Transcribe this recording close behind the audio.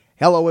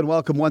Hello and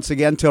welcome once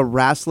again to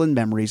Rasslin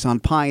Memories on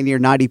Pioneer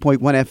 90.1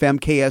 FM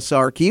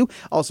KSRQ.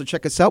 Also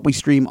check us out. We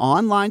stream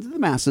online to the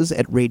masses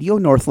at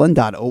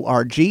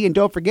radionorthland.org. And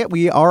don't forget,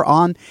 we are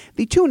on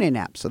the TuneIn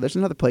app. So there's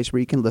another place where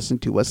you can listen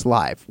to us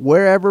live,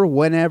 wherever,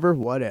 whenever,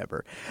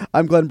 whatever.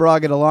 I'm Glen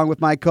Braget along with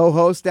my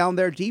co-host down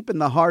there deep in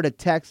the heart of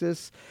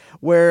Texas,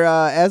 where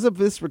as of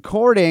this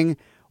recording,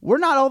 we're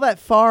not all that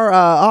far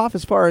off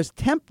as far as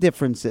temp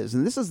differences.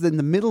 And this is in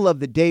the middle of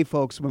the day,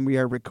 folks, when we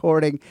are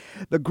recording.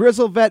 The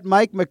grizzled vet,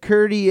 Mike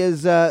McCurdy,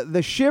 is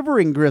the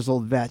shivering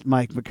grizzled vet,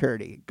 Mike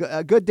McCurdy.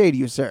 Good day to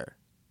you, sir.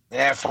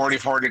 Yeah,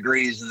 44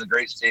 degrees in the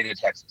great state of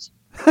Texas.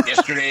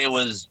 Yesterday it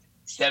was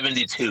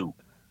 72.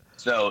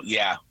 So,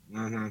 yeah.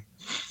 Mm-hmm.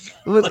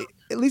 Well,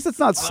 at least it's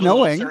not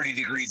snowing.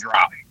 30-degree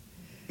drop.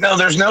 No,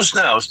 there's no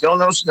snow. Still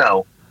no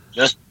snow.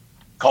 Just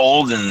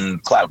cold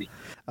and cloudy.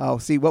 Oh,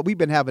 see, what we've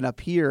been having up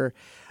here,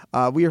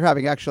 we are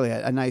having actually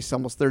a nice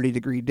almost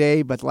 30-degree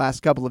day, but the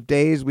last couple of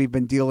days we've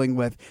been dealing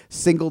with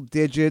single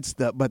digits,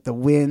 but the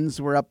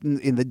winds were up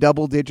in the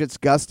double digits,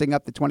 gusting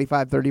up to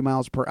 25, 30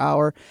 miles per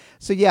hour.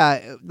 So,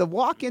 yeah, the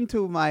walk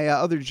into my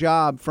other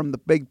job from the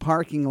big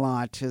parking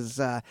lot is,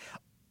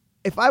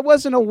 if I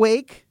wasn't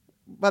awake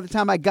by the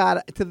time I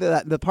got to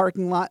the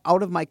parking lot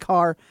out of my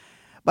car,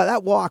 but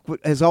that walk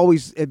has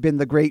always been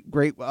the great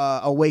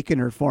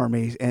awakener for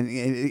me, and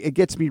it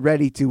gets me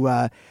ready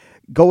to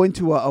go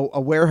into a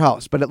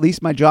warehouse. But at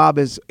least my job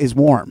is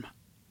warm.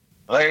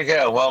 Well, there you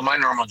go. Well, my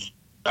normal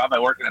job, I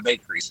work in a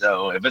bakery,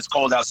 so if it's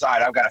cold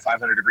outside, I've got a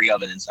 500-degree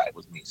oven inside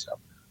with me, so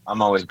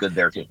I'm always good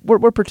there too.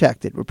 We're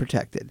protected. We're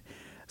protected.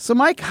 So,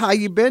 Mike, how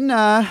you been?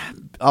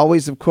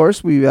 Always, of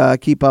course, we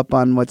keep up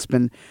on what's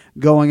been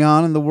going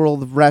on in the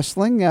world of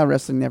wrestling.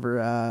 Wrestling never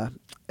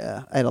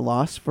at a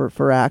loss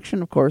for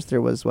action. Of course,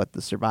 there was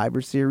the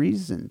Survivor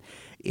Series, and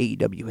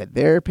AEW had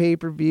their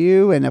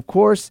pay-per-view. And, of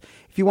course,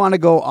 if you want to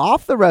go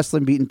off the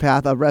wrestling beaten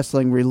path, a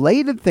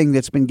wrestling-related thing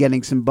that's been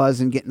getting some buzz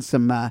and getting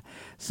some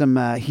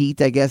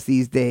heat, I guess,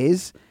 these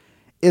days,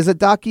 is a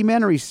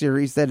documentary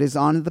series that is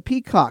on the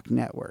Peacock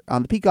network,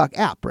 on the Peacock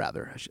app,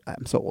 rather.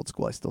 I'm so old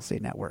school, I still say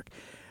network.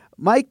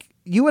 Mike,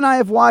 you and I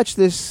have watched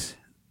this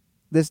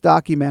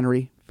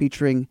documentary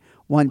featuring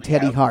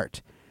Teddy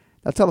Hart.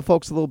 Now tell the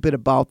folks a little bit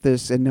about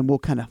this, and then we'll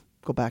kind of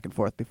go back and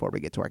forth before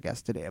we get to our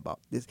guest today about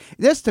this.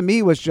 This, to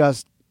me, was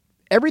just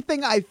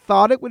everything I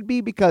thought it would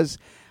be, because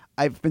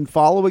I've been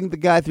following the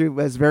guy through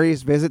his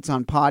various visits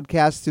on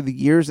podcasts through the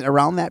years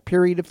around that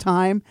period of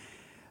time.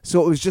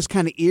 So it was just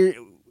kind of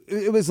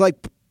it was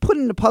like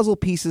putting the puzzle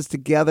pieces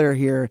together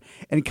here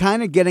and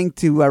kind of getting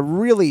to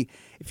really,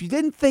 if you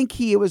didn't think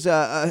he was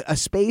a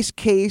space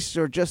case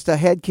or just a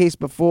head case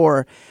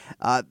before,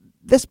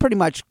 this pretty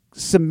much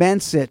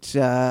cements it.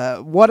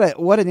 What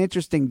an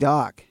interesting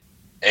doc.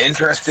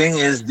 Interesting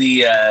is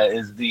the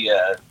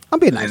I'll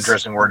be nice.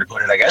 Interesting word to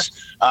put it, I guess.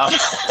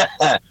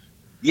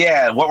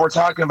 Yeah, what we're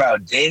talking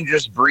about: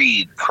 dangerous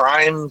breed,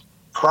 crime,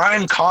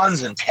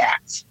 cons, and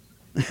cats.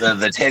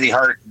 The Teddy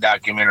Hart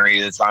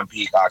documentary that's on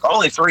Peacock.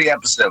 Only 3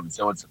 episodes,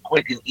 so it's a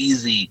quick and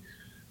easy.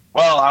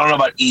 Well, I don't know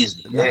about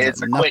easy.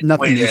 It's a quick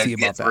way to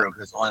get through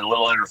because it's only a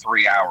little under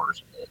 3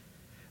 hours.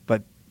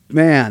 But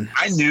man,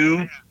 I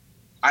knew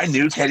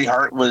Teddy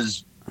Hart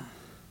was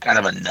kind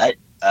of a nut.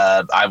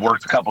 I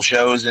worked a couple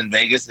shows in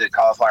Vegas at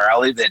Cauliflower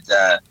Alley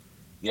that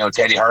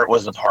Teddy Hart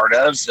was a part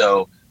of.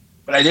 So,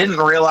 but I didn't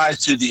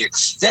realize to the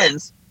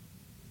extent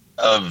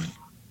of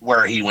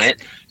where he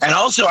went. And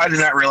also, I did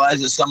not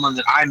realize that someone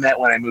that I met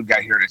when I moved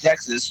out here to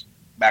Texas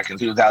back in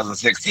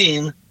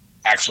 2016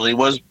 actually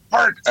was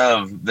part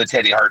of the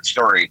Teddy Hart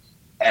story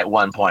at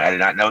one point. I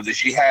did not know that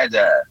she had,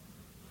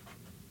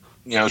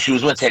 she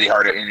was with Teddy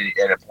Hart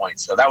at a point.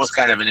 So that was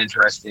kind of an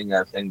interesting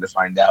thing to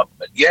find out.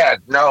 But yeah,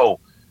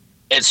 no,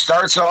 it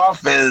starts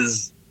off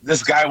as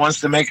this guy wants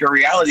to make a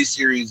reality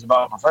series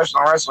about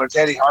professional wrestler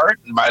Teddy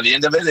Hart. And by the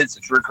end of it, it's a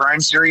true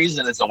crime series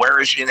and it's a where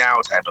is she now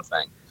type of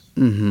thing.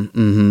 And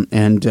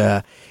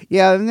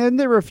and then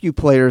there were a few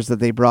players that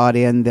they brought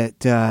in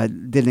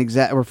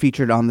that were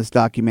featured on this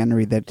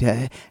documentary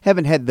that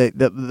haven't had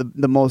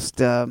the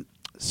most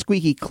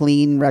squeaky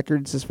clean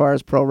records as far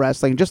as pro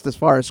wrestling, just as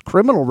far as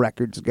criminal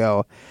records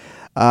go.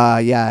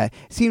 It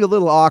seemed a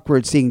little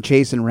awkward seeing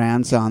Jason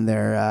Rance on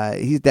there.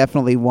 He's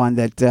definitely one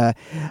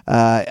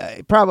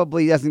that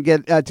probably doesn't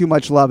get too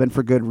much love, and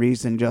for good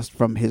reason, just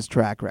from his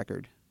track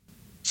record.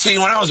 See,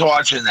 when I was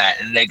watching that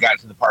and they got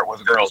to the part where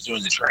the girl's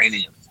doing the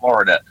training in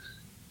Florida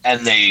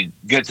and they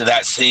get to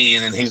that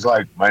scene and he's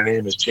like, my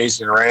name is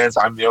Jason Rance.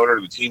 I'm the owner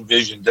of the Team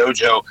Vision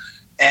Dojo.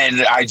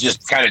 And I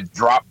just kind of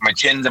dropped my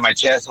chin to my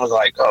chest and was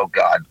like, oh,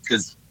 God,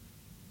 because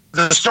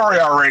the story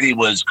already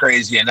was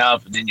crazy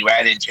enough. And then you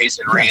add in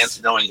Jason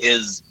Rance knowing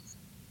his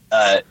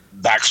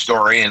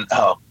backstory and,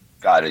 oh,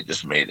 God, it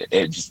just made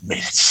it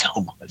so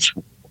much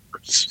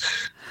worse.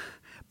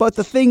 But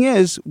the thing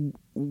is,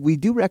 we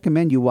do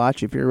recommend you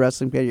watch, if you're a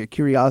wrestling fan, you're a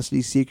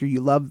curiosity seeker,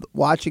 you love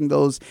watching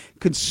those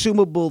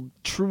consumable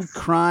true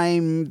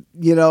crime,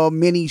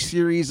 mini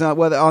series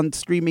whether on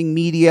streaming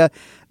media,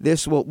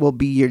 this will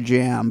be your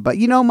jam. But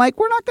Mike,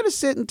 we're not going to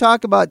sit and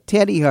talk about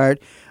Teddy Hart.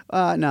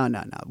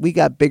 No. We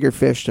got bigger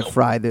fish to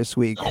fry this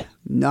week.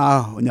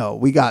 No.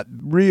 We got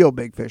real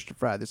big fish to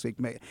fry this week,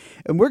 mate.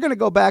 And we're going to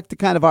go back to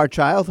kind of our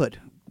childhood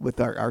with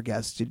our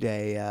guest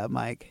today,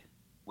 Mike.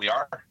 We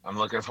are. I'm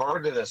looking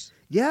forward to this.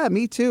 Yeah,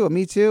 me too.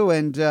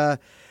 And,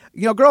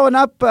 growing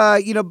up,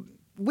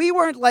 we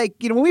weren't like,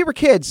 when we were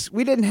kids,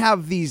 we didn't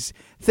have these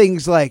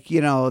things like, the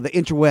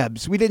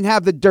interwebs. We didn't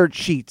have the dirt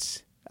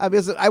sheets.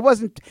 I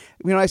wasn't,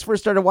 I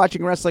first started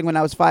watching wrestling when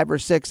I was 5 or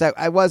 6.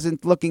 I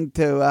wasn't looking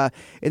to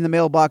in the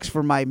mailbox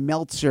for my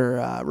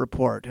Meltzer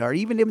report, or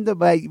even into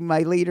my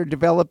later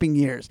developing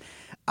years.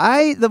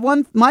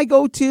 My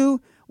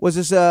go-to was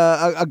this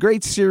a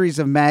great series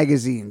of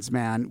magazines,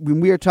 man. When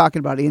we were talking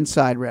about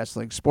Inside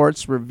Wrestling,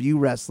 Sports Review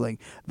Wrestling,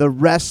 The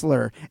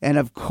Wrestler, and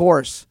of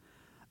course,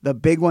 the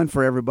big one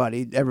for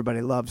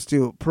everybody loves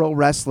too, Pro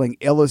Wrestling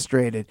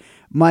Illustrated.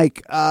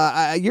 Mike,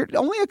 you're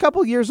only a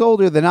couple years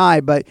older than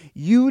I, but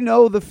you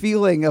know the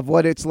feeling of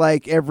what it's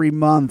like every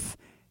month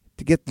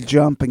to get the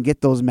jump and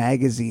get those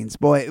magazines.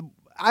 Boy,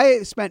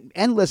 I spent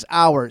endless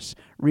hours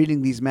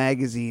reading these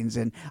magazines,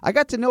 and I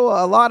got to know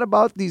a lot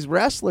about these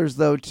wrestlers,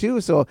 though, too.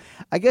 So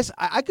I guess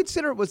I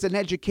consider it was an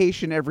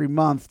education every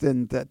month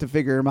and to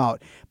figure them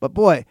out. But,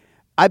 boy,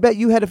 I bet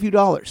you had a few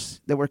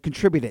dollars that were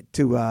contributed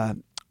to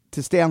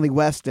Stanley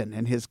Weston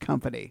and his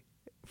company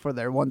for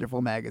their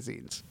wonderful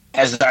magazines.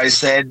 As I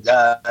said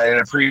in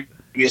a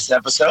previous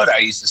episode, I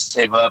used to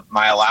save up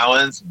my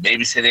allowance,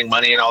 babysitting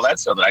money, and all that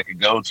so that I could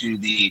go to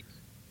the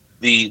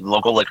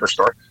local liquor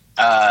store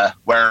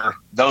where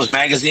those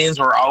magazines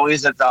were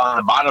always on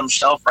the bottom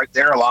shelf right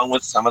there, along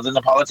with some of the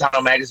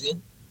Napolitano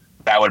magazine.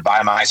 I would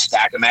buy my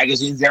stack of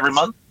magazines every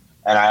month,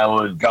 and I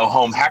would go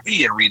home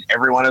happy and read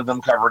every one of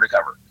them cover to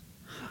cover.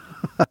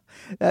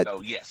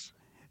 So, yes.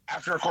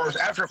 After, of course,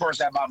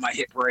 I bought my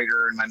Hit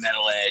Parader and my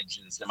Metal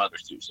Edge and some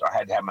others too. So I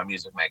had to have my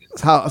music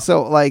magazine.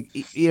 So, like,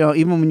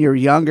 even when you were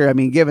younger, I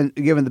mean, given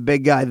the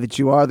big guy that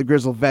you are, the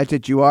grizzled vet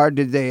that you are,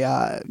 did they,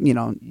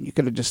 you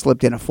could have just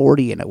slipped in a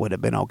 40 and it would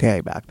have been okay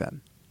back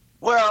then?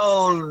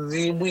 Well,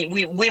 we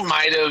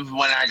might have,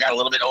 when I got a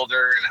little bit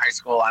older in high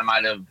school, I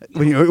might have.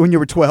 When you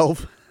were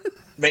 12?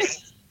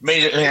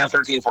 Made it,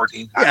 13,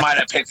 14. Yeah. I might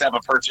have picked up a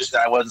purchase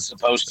that I wasn't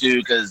supposed to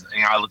because,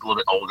 I look a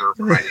little bit older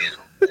for my age.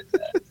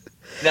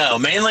 No,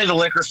 mainly the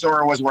liquor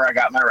store was where I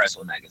got my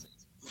wrestling magazines.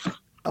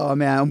 Oh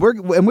man,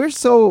 we're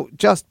so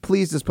just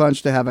pleased as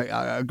punch to have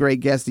a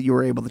great guest that you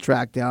were able to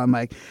track down,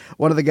 Mike.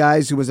 One of the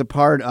guys who was a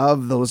part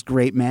of those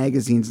great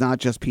magazines, not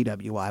just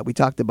PWI. We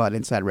talked about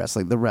Inside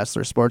Wrestling, The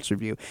Wrestler, Sports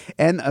Review,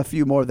 and a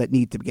few more that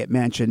need to get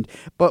mentioned.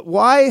 But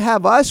why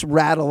have us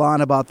rattle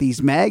on about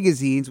these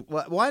magazines?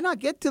 Why not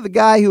get to the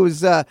guy who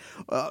was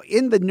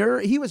in the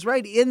nerd? He was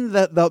right in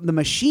the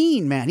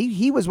machine, man.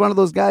 He was one of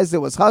those guys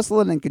that was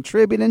hustling and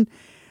contributing.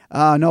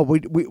 No,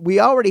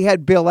 we already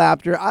had Bill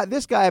Apter.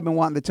 This guy I've been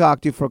wanting to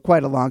talk to for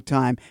quite a long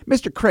time.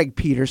 Mr. Craig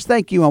Peters,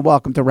 thank you and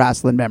welcome to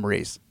Rasslin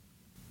Memories.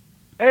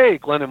 Hey,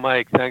 Glen and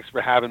Mike, thanks for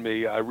having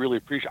me. I really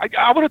appreciate it.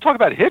 I want to talk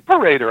about Hit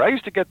Parader. I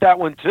used to get that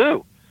one,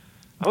 too.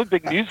 I'm a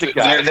big music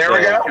guy. There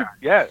we go.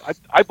 Yeah,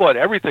 I bought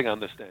everything on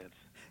the stands.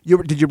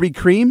 Did you read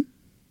Cream?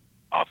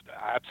 Oh,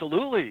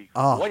 absolutely.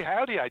 Oh. Boy,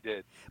 howdy, I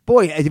did.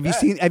 Boy,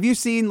 have you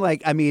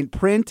seen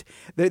print?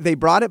 They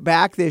brought it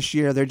back this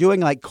year. They're doing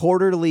like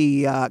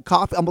quarterly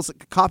almost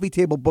like coffee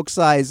table book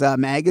size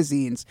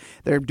magazines.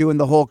 They're doing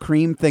the whole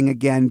Cream thing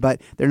again,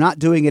 but they're not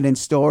doing it in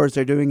stores.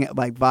 They're doing it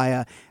like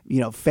via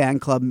fan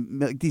club,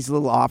 these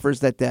little offers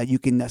that you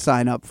can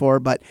sign up for.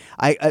 But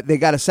they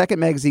got a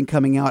second magazine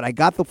coming out. I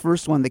got the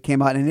first one that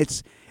came out, and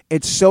it's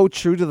so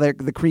true to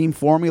the Cream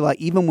formula,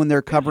 even when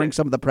they're covering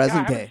some of the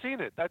present day. I haven't seen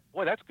it. That's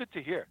good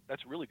to hear.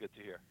 That's really good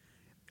to hear.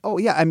 Oh,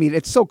 yeah. I mean,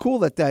 it's so cool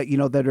that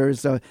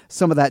there's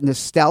some of that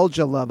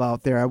nostalgia love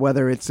out there,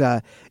 whether it's,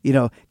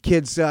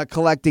 kids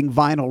collecting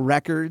vinyl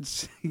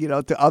records,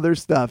 to other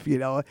stuff,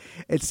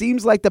 It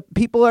seems like the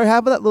people are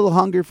having that little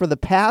hunger for the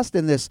past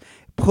in this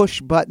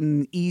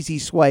push-button, easy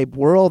swipe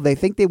world. They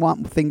think they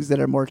want things that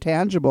are more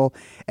tangible.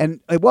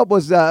 And what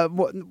was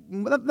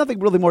nothing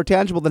really more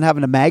tangible than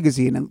having a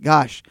magazine. And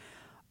gosh,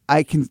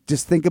 I can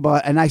just think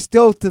about, and I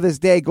still to this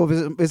day go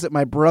visit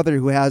my brother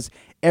who has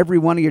every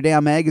one of your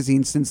damn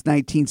magazines since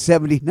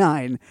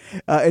 1979,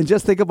 and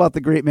just think about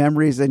the great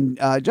memories and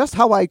just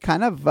how I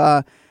kind of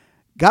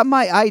got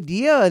my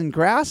idea and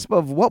grasp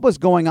of what was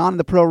going on in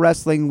the pro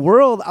wrestling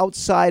world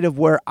outside of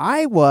where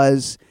I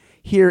was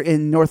here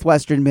in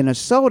northwestern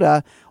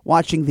Minnesota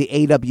watching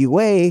the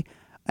AWA.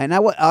 And I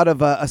went out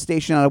of a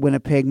station out of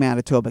Winnipeg,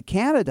 Manitoba,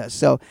 Canada.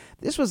 So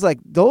this was like,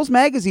 those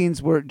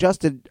magazines were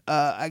just not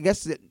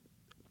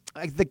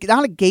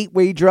a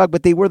gateway drug,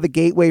 but they were the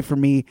gateway for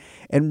me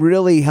and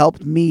really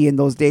helped me in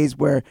those days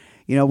where,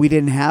 we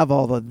didn't have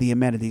all of the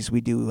amenities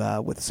we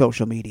do with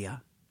social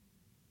media.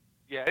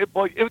 Yeah, it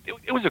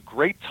was a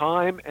great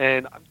time,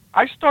 and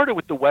I started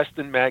with the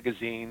Weston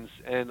magazines,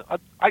 and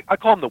I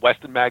call them the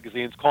Weston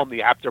magazines, call them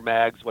the After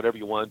Mags, whatever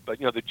you want, but,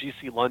 the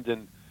GC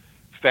London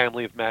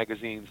family of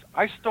magazines.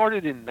 I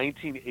started in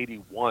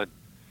 1981,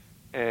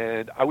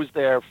 and I was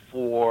there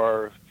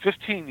for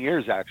 15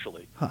 years,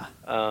 actually.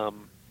 Huh.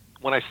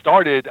 when I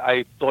started,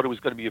 I thought it was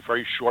going to be a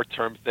very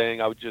short-term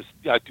thing. I would just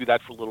I'd do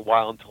that for a little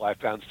while until I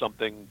found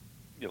something,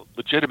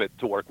 legitimate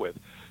to work with.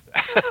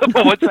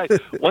 But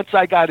once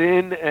I got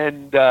in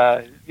and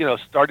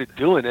started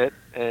doing it,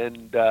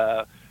 and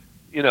the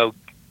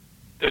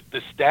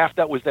staff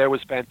that was there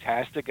was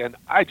fantastic, and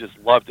I just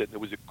loved it. It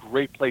was a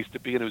great place to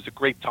be, and it was a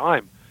great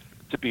time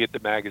to be at the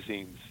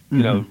magazines.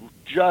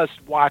 Just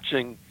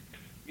watching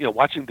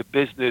the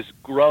business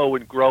grow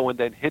and grow, and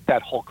then hit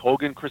that Hulk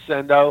Hogan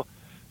crescendo,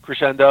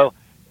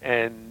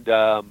 and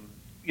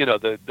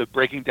the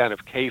breaking down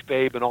of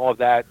kayfabe and all of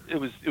that. It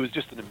was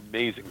just an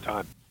amazing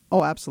time.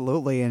 Oh,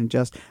 absolutely. And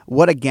just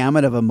what a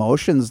gamut of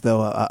emotions,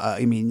 though.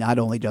 I mean, not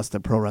only just a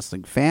pro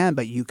wrestling fan,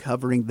 but you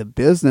covering the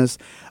business,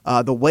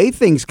 the way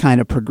things kind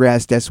of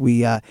progressed as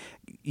we,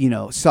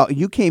 so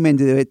you came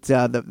into it.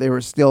 There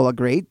was still a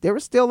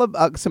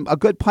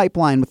good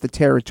pipeline with the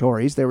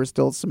territories. There were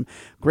still some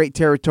great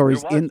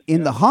territories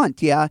in the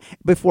hunt,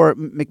 before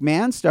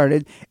McMahon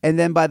started. And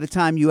then by the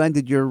time you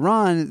ended your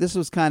run, this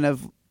was kind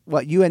of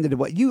you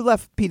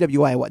left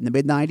PWI, in the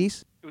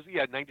mid-90s? It was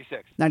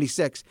 96.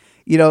 96.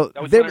 That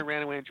was when I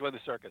ran away and joined the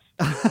circus.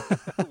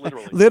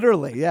 Literally.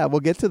 Literally, yeah. We'll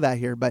get to that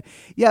here, but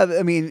yeah,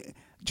 I mean,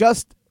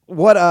 just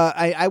what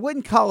I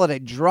wouldn't call it a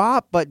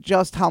drop, but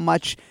just how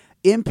much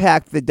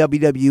impact the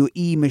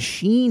WWE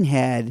machine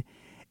had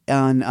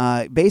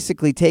on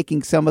basically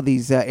taking some of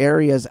these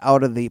areas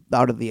out of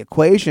the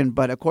equation.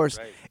 But of course,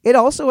 it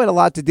also had a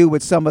lot to do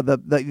with some of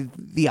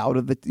the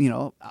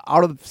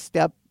out of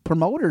step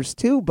promoters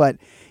too, but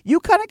you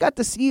kind of got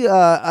to see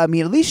at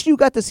least you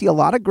got to see a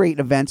lot of great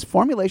events,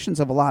 formulations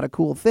of a lot of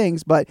cool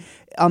things, but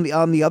on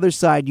the other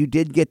side you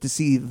did get to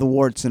see the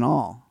warts and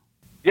all.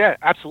 Yeah,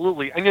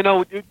 absolutely. And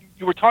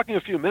you were talking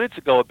a few minutes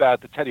ago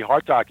about the Teddy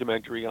Hart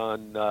documentary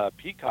on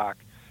Peacock,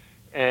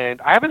 and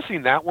I haven't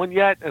seen that one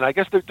yet, and I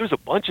guess there's a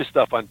bunch of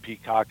stuff on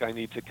Peacock I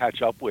need to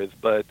catch up with,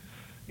 but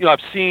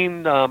I've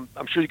seen I'm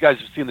sure you guys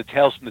have seen the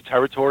Tales from the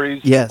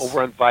Territories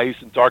over on Vice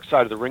and Dark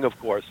Side of the Ring, of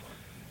course.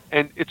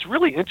 And it's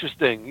really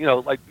interesting,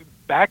 like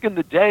back in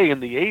the day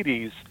in the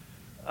 80s,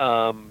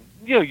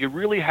 you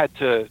really had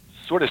to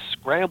sort of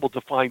scramble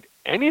to find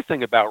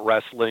anything about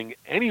wrestling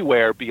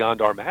anywhere beyond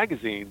our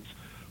magazines.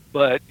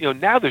 But,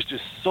 now there's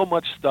just so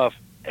much stuff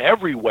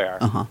everywhere.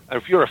 And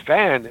if you're a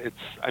fan,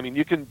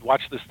 you can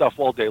watch this stuff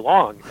all day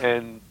long.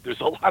 And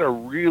there's a lot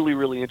of really,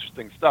 really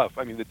interesting stuff.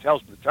 I mean, the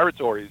Tales from the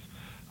Territories,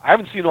 I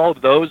haven't seen all of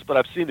those, but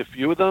I've seen a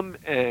few of them,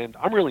 and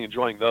I'm really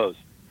enjoying those.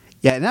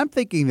 Yeah, and I'm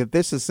thinking that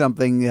this is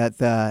something that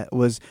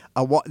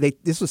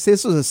this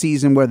was a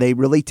season where they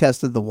really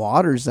tested the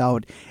waters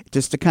out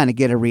just to kind of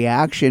get a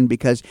reaction,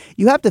 because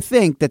you have to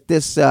think that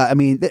this,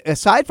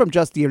 aside from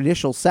just the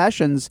initial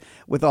sessions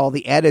with all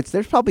the edits,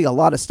 there's probably a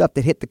lot of stuff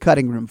that hit the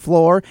cutting room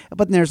floor,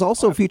 but there's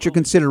also future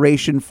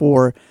consideration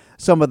for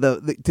some of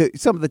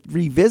the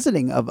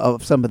revisiting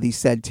of some of these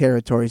said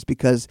territories,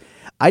 because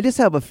I just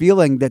have a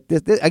feeling that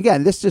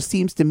this just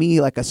seems to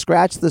me like a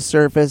scratch the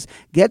surface,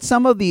 get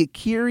some of the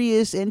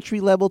curious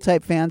entry level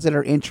type fans that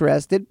are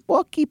interested,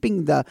 while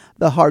keeping the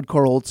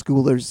hardcore old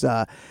schoolers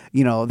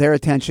their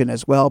attention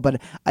as well.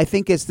 But I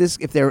think if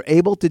they're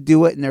able to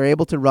do it and they're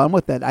able to run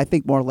with it, I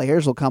think more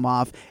layers will come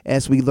off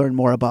as we learn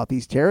more about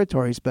these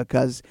territories,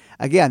 because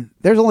again,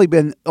 there's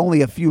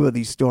only a few of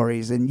these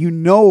stories, and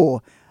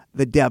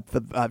the depth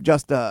of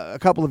just a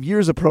couple of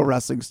years of pro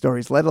wrestling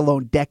stories, let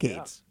alone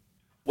decades. Yeah.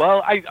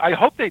 Well, I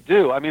hope they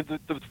do. I mean,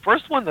 the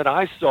first one that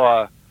I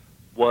saw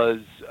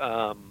was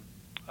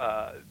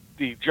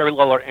the Jerry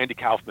Lawler, Andy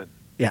Kaufman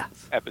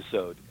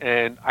episode.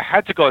 And I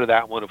had to go to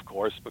that one, of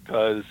course,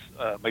 because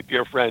my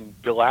dear friend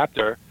Bill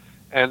Apter,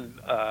 and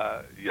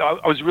I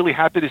was really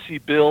happy to see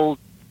Bill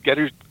get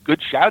a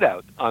good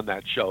shout-out on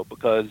that show,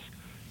 because,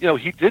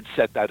 he did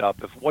set that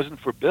up. If it wasn't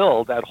for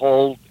Bill, that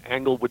whole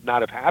angle would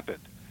not have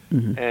happened.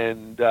 Mm-hmm.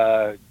 And,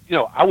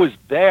 I was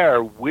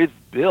there with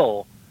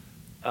Bill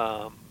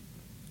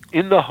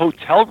in the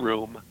hotel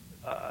room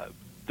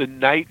the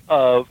night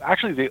of,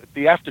 actually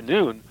the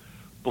afternoon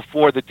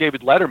before the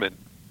David Letterman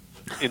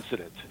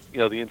incident,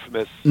 the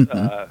infamous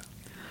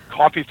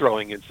coffee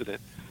throwing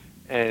incident.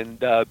 And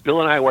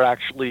Bill and I were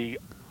actually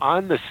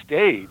on the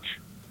stage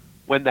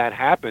when that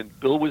happened.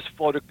 Bill was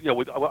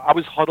I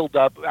was huddled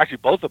up. Actually,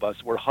 both of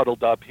us were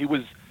huddled up. He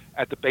was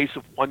at the base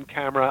of one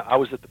camera. I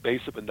was at the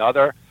base of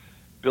another.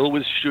 Bill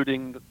was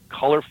shooting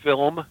color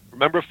film.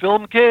 Remember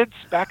film, kids,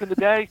 back in the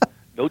day?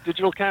 No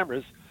digital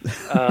cameras.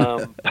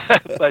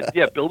 But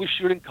yeah, Bill was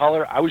shooting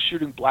color. I was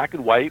shooting black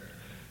and white.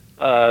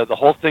 The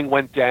whole thing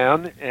went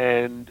down,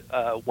 and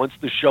once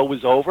the show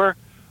was over,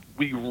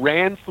 we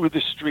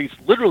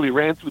literally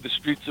ran through the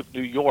streets of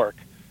New York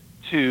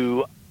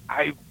to,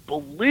 I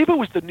believe it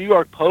was the New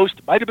York Post.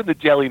 It might have been the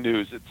Daily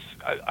News.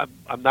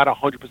 I'm not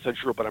 100%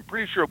 sure, but I'm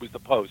pretty sure it was the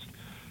Post.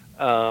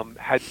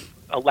 Had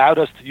allowed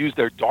us to use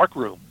their dark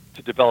room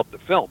to develop the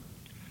film,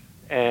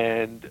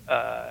 and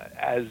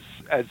as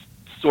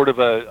sort of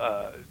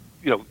a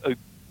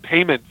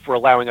payment for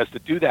allowing us to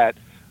do that,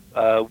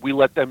 we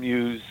let them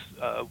use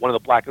one of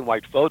the black and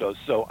white photos.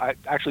 So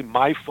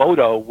my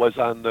photo was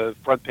on the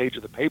front page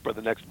of the paper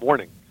the next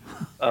morning.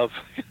 of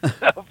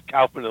of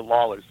Kaufman and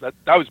Lawler's. That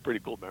was a pretty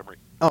cool memory.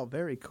 Oh,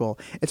 very cool.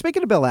 And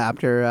speaking of Bill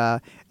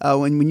Apter,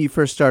 when you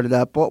first started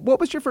up, what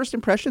was your first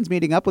impressions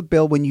meeting up with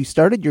Bill when you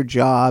started your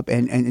job,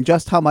 and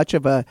just how much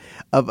of a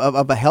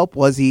help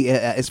was he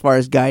as far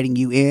as guiding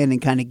you in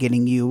and kind of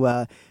getting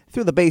you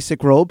through the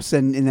basic ropes,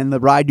 and then the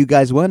ride you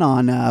guys went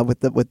on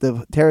with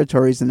the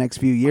territories the next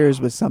few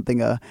years was something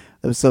that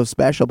was so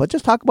special. But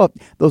just talk about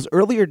those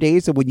earlier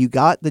days of when you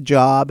got the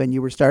job and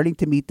you were starting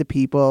to meet the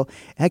people.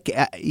 Heck,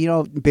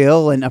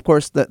 Bill, and of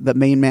course the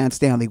main man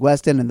Stanley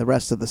Weston and the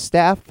rest of the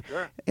staff.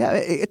 Sure.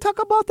 Yeah,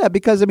 talk about that,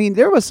 because I mean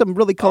there was some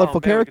really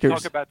colorful characters. We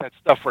could talk about that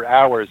stuff for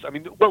hours. I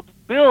mean, well,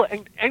 Bill,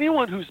 and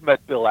anyone who's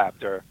met Bill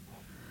Apter,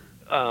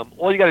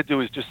 all you got to do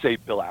is just say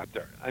Bill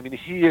Apter. I mean,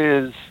 he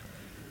is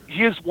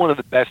one of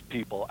the best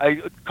people.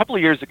 A couple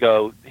of years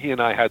ago, he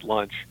and I had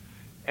lunch,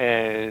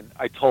 and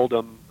I told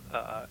him,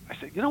 I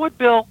said, you know what,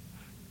 Bill?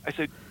 I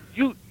said,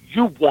 you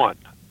won.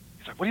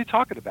 He's like, what are you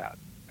talking about?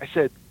 I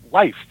said,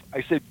 life.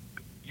 I said,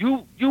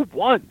 you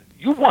won.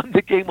 You won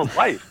the game of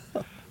life.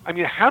 I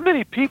mean, how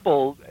many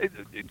people,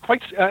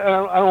 I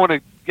don't want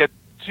to get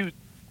too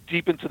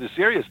deep into the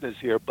seriousness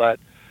here, but,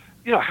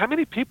 how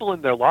many people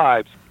in their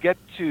lives get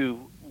to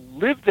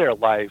live their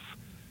life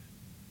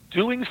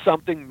doing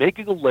something,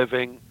 making a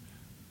living,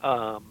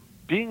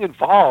 being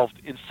involved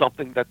in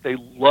something that they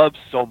love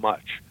so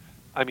much.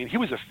 I mean, he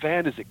was a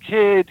fan as a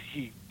kid.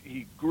 He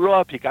grew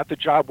up. He got the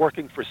job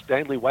working for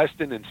Stanley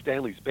Weston in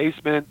Stanley's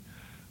basement.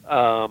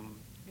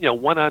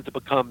 Went on to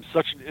become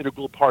such an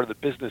integral part of the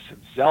business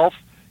himself,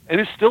 and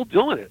is still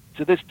doing it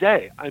to this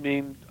day. I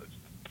mean,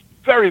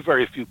 very,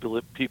 very few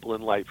people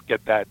in life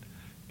get that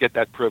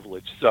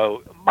privilege.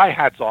 So my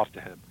hat's off to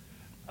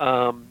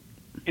him.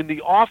 In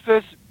the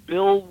office,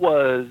 Bill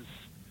was,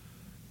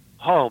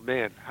 oh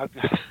man,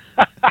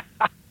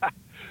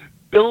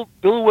 Bill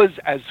was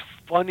as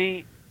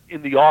funny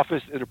in the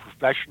office in a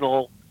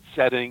professional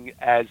setting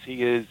as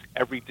he is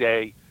every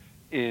day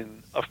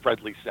in a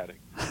friendly setting.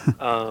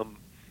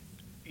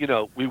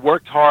 We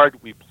worked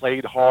hard, we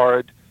played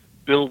hard.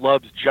 Bill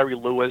loves Jerry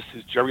Lewis.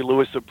 His Jerry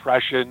Lewis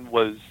impression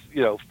was,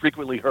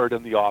 frequently heard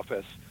in the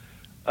office.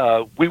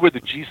 We were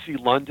the GC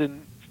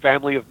London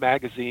family of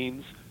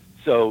magazines,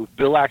 so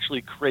Bill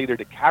actually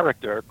created a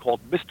character called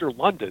Mr.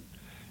 London,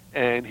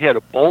 and he had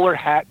a bowler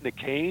hat and a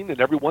cane, and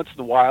every once in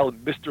a while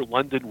Mr.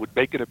 London would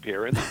make an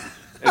appearance,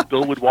 and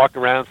Bill would walk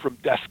around from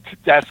desk to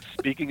desk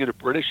speaking in a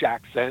British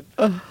accent,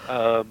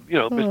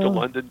 Mr.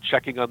 London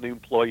checking on the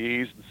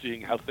employees and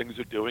seeing how things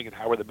are doing and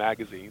how are the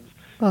magazines.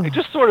 It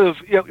just sort of,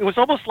 it was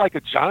almost like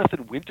a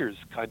Jonathan Winters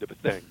kind of a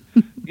thing,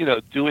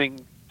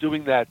 doing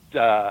that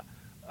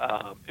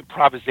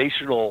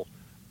improvisational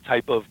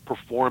type of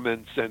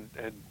performance and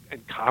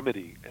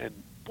comedy, and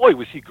boy,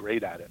 was he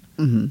great at it.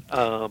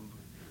 Mm-hmm.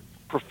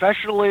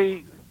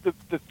 Professionally,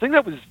 the thing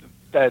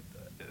that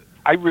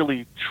I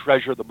really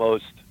treasure the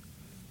most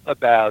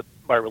about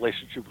my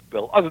relationship with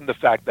Bill, other than the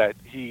fact that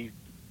he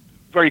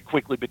very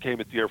quickly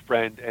became a dear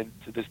friend and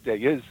to this day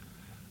is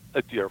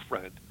a dear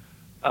friend.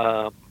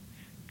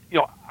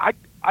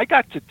 I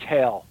got to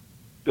tail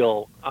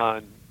Bill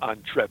on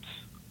trips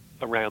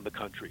around the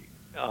country,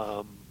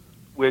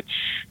 which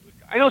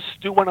I know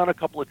Stu went on a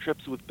couple of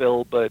trips with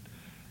Bill, but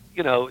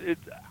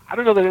I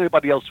don't know that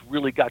anybody else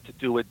really got to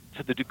do it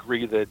to the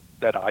degree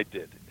that I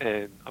did,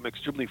 and I'm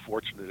extremely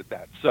fortunate at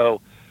that.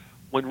 So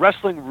when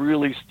wrestling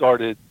really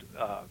started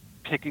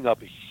picking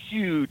up a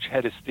huge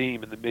head of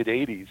steam in the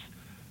mid-'80s,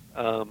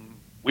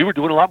 we were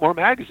doing a lot more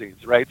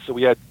magazines, right? So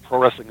we had Pro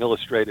Wrestling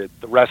Illustrated,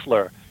 The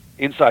Wrestler,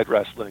 Inside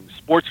Wrestling,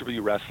 Sports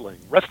Review Wrestling,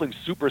 Wrestling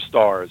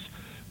Superstars,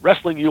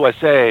 Wrestling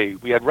USA.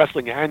 We had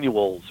Wrestling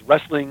Annuals,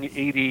 Wrestling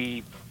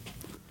 84,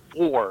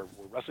 or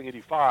Wrestling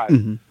 85.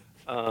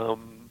 Mm-hmm.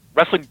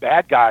 Wrestling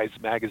Bad Guys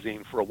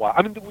magazine for a while.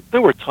 I mean,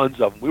 there were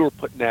tons of them. We were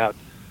putting out,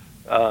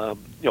 4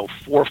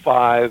 or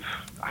 5.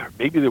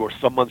 Maybe there were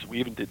some months we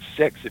even did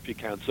 6 if you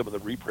count some of the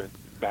reprint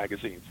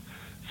magazines.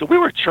 So we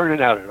were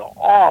churning out an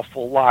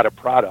awful lot of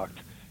product,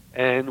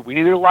 and we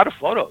needed a lot of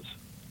photos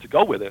to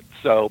go with it.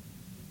 So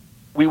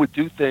we would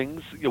do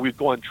things. We'd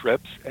go on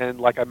trips, and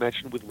like I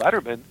mentioned with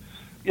Letterman,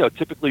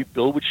 typically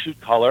Bill would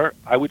shoot color,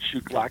 I would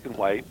shoot black and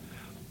white,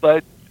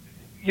 but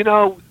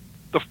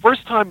the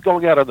first time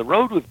going out on the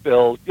road with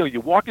Bill,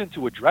 you walk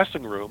into a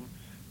dressing room,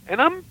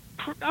 and I'm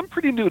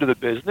pretty new to the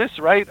business,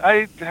 right?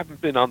 I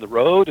haven't been on the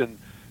road, and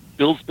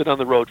Bill's been on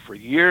the road for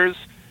years,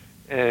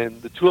 and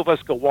the two of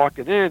us go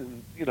walking in, and,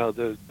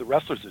 the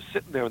wrestlers are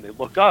sitting there, and they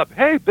look up,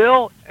 hey,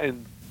 Bill,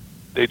 and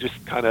they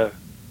just kind of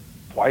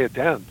quiet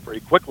down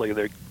very quickly, and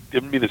they're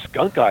giving me this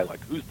skunk eye,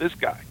 like, who's this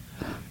guy?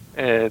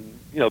 And,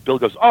 Bill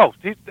goes, oh,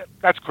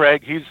 that's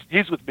Craig.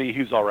 He's with me.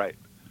 He's all right.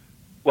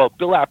 Well,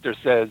 Bill Apter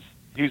says,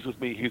 he's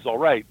with me, he's all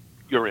right,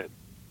 you're in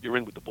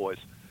with the boys.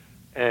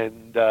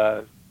 And,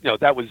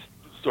 that was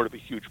sort of a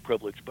huge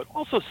privilege. But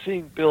also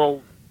seeing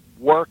Bill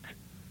work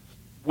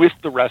with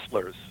the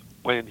wrestlers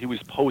when he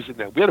was posing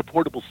them. We had a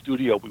portable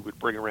studio we would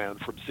bring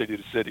around from city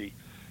to city.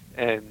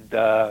 And,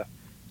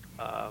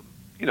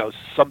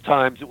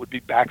 sometimes it would be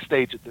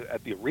backstage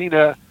at the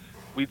arena.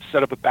 We'd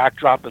set up a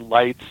backdrop and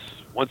lights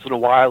once in a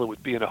while, it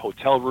would be in a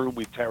hotel room.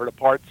 We'd tear it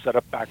apart, set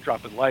up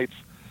backdrop and lights,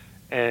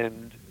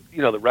 and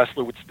the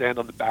wrestler would stand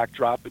on the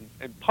backdrop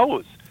and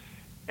pose.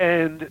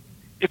 And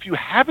if you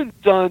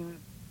haven't done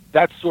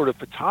that sort of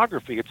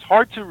photography, it's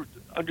hard to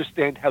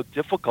understand how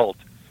difficult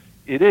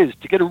it is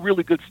to get a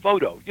really good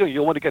photo.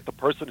 You want to get the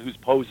person who's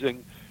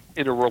posing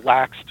in a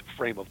relaxed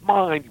frame of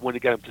mind. You want to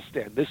get them to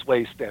stand this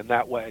way, stand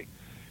that way.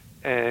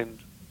 And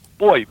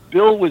boy,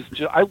 Bill was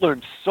I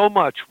learned so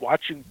much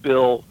watching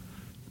Bill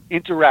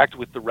interact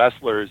with the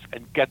wrestlers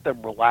and get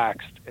them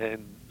relaxed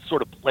and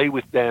sort of play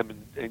with them,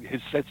 and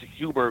his sense of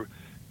humor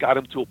got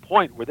him to a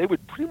point where they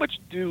would pretty much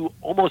do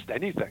almost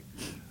anything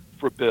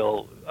for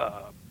Bill.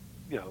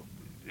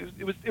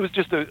 It was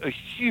just a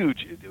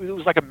huge. It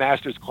was like a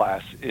master's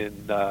class in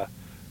how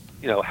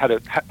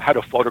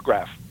to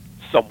photograph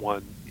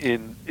someone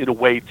in a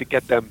way to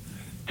get them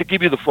to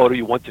give you the photo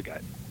you want to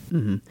get.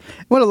 Mm-hmm.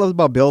 What I love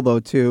about Bill, though,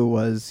 too,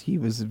 was he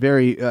was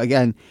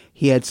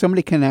he had so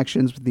many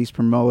connections with these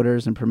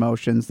promoters and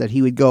promotions that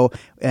he would go,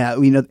 at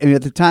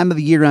the time of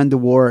the year-end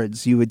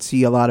awards, you would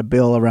see a lot of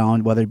Bill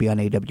around, whether it be on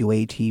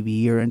AWA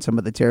TV or in some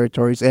of the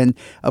territories. And,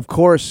 of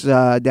course,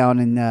 down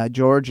in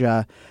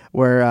Georgia,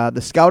 where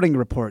the scouting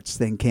reports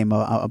thing came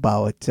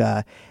about,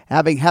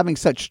 having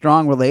such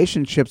strong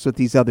relationships with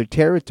these other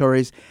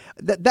territories,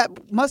 that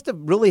must have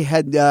really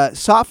had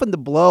softened the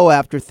blow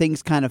after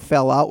things kind of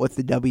fell out with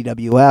the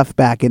WWF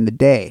back in the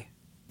day.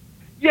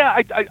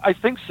 Yeah, I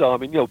think so. I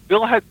mean,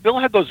 Bill had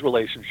those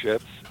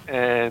relationships,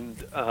 and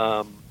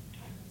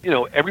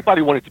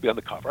everybody wanted to be on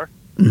the cover,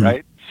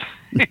 right?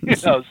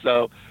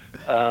 So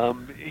I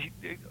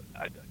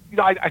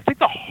think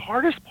the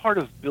hardest part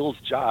of Bill's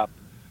job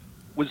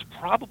was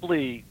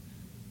probably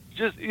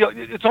just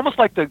it's almost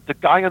like the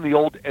guy on the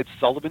old Ed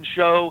Sullivan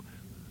show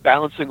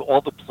balancing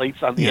all the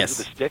plates on the ends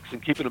of the sticks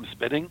and keeping them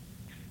spinning.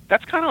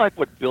 That's kind of like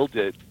what Bill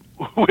did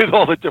with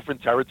all the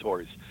different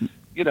territories.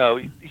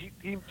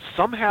 He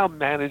somehow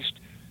managed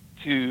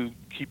to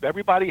keep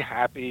everybody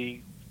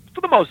happy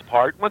for the most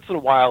part. Once in a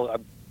while,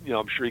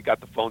 I'm sure he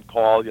got the phone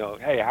call.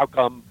 Hey, how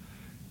come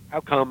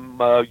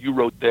you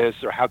wrote this,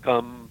 or how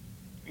come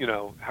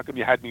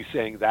you had me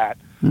saying that?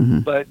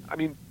 Mm-hmm. But I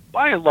mean,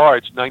 by and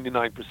large,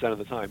 99% of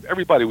the time,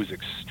 everybody was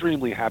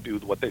extremely happy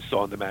with what they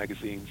saw in the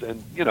magazines,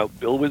 and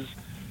Bill was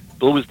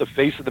the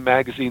face of the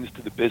magazines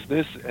to the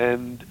business,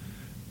 and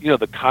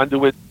the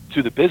conduit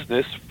to the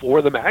business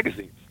for the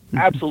magazines. Mm-hmm.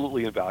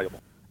 Absolutely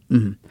invaluable.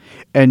 Mm-hmm.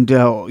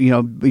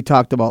 And we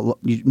talked about,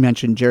 you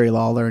mentioned Jerry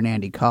Lawler and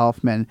Andy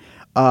Kaufman.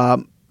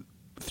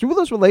 Through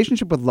those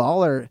relationship with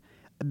Lawler,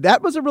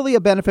 that was really a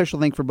beneficial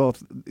thing for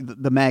both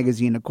the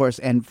magazine, of course,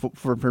 and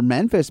for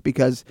Memphis,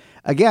 because,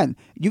 again,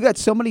 you got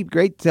so many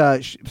great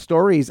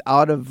stories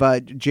out of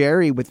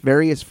Jerry with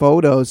various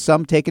photos,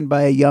 some taken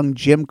by a young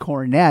Jim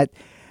Cornette,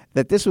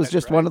 that this was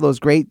just one of those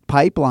great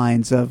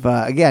pipelines of,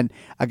 again,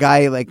 a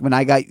guy like when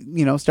I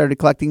started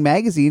collecting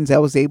magazines, I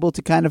was able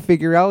to kind of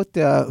figure out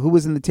who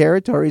was in the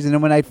territories. And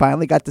then when I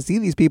finally got to see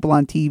these people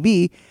on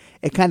TV,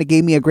 it kind of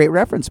gave me a great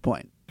reference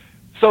point.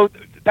 So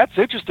that's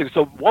interesting.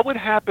 So what would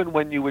happen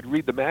when you would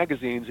read the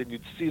magazines and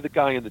you'd see the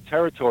guy in the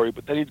territory,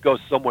 but then he'd go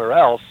somewhere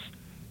else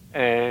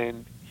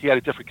and he had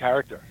a different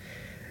character?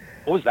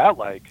 What was that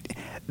like?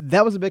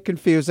 That was a bit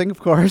confusing, of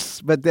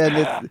course, but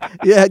then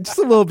just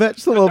a little bit.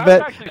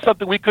 That's actually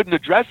something we couldn't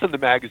address in the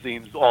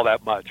magazines all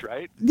that much,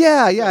 right?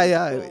 Yeah.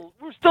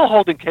 We're still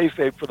holding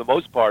kayfabe for the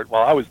most part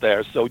while I was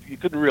there, so you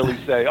couldn't really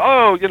say,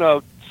 oh,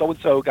 so and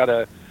so got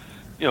a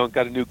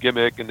new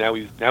gimmick, and now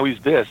he's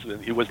this,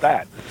 and he was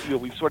that.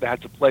 We sort of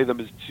had to play them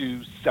as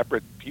two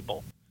separate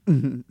people.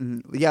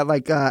 Mm-hmm. Yeah,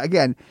 like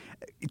again,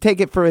 take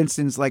it for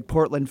instance, like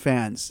Portland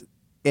fans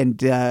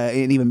and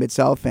even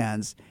Mid-South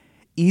fans.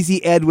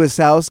 Easy Ed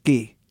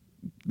Wasowski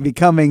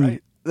becoming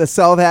the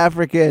South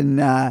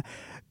African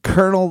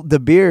Colonel De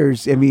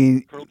Beers. I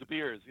mean, Colonel De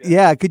Beers.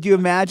 Yeah, could you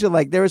imagine?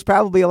 Like, there was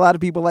probably a lot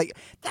of people like,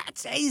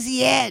 that's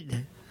Easy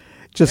Ed.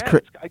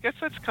 I guess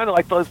that's kind of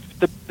like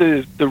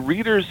the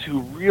readers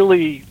who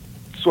really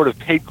sort of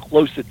paid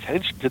close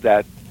attention to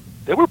that.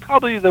 They were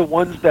probably the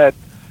ones that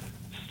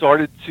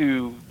started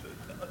to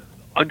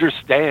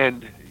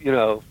understand,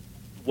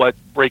 what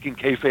breaking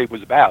kayfabe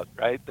was about,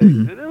 right?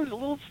 Mm-hmm. There was a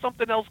little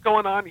something else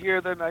going on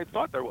here than I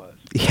thought there was.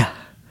 Yeah.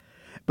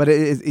 But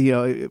it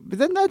is, but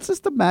then that's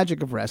just the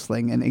magic of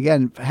wrestling. And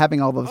again,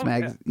 having all those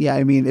magazines. Yeah,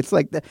 I mean, it's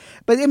like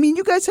but I mean,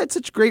 you guys had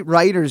such great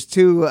writers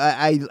too.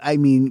 I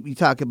mean, you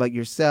talk about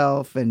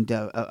yourself, and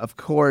of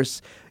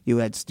course, you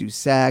had Stu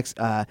Sachs,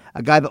 a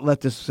guy that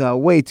left us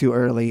way too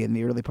early in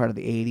the early part of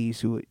the '80s,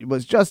 who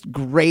was just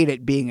great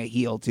at being a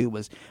heel too.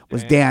 Was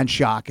Dan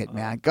Shockett,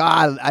 man?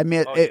 God, I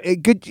mean,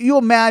 could you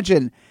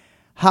imagine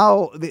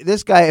how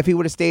this guy, if he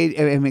would have stayed,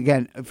 and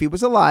again, if he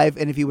was alive,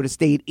 and if he would have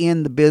stayed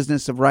in the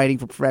business of writing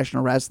for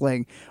professional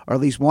wrestling, or at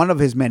least one of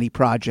his many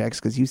projects,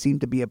 because you seem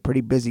to be a pretty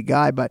busy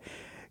guy, but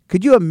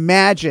could you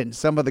imagine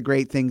some of the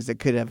great things that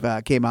could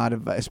have came out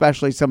of,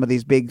 especially some of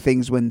these big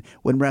things when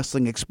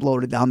wrestling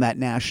exploded on that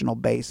national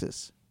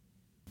basis?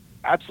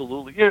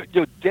 Absolutely.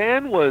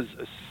 Dan was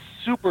a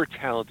super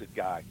talented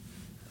guy.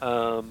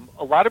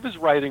 A lot of his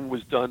writing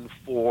was done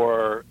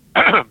for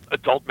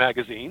adult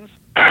magazines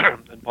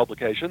and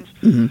publications,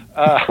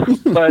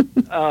 but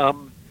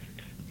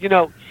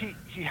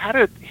he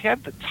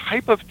had the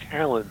type of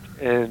talent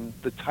and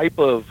the type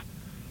of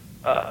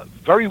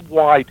very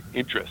wide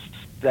interests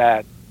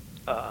that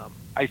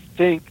I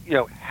think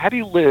had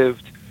he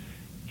lived,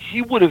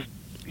 he would have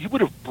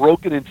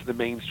broken into the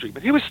mainstream,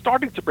 and he was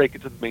starting to break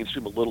into the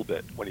mainstream a little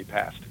bit when he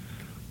passed.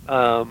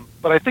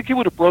 But I think he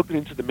would have broken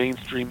into the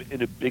mainstream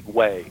in a big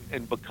way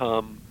and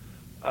become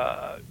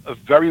a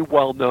very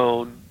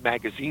well-known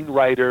magazine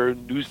writer,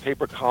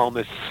 newspaper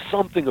columnist,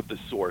 something of the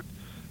sort.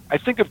 I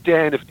think of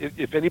Dan,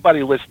 if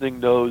anybody listening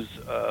knows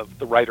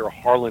the writer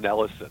Harlan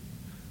Ellison,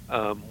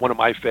 one of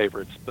my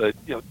favorites, but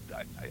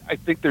I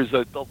think there's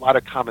a lot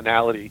of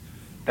commonality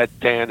that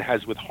Dan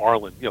has with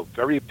Harlan.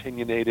 Very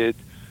opinionated,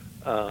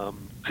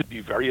 could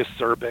be very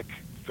acerbic,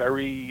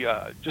 very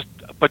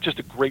just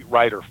a great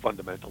writer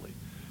fundamentally.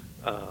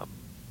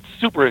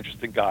 Super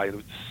interesting guy. It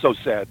was so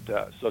sad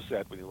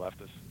when he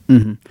left us.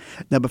 Mm-hmm.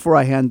 Now, before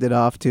I hand it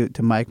off to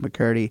Mike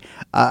McCurdy,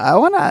 I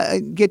want to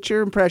get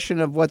your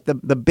impression of what the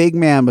big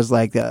man was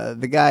like.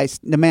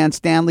 The man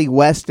Stanley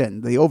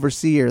Weston, the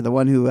overseer, the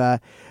one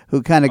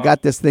who kind of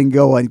got this thing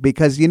going.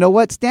 Because you know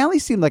what, Stanley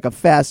seemed like a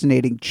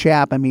fascinating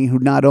chap. I mean, who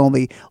not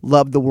only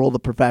loved the world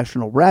of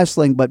professional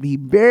wrestling, but he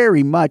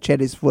very much had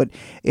his foot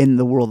in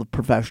the world of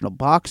professional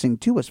boxing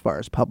too, as far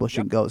as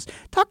publishing goes.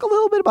 Talk a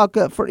little bit about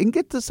and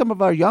get to some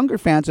of our younger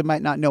fans who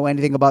might not know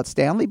anything about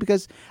Stanley,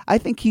 because I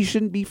think he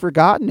shouldn't be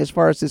forgotten as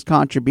far as his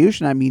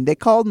contribution. I mean, they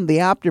called him the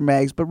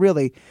Aftermags, but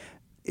really,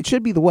 it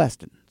should be the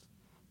Weston.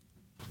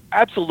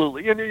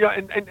 Absolutely,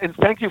 and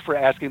thank you for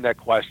asking that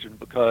question,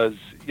 because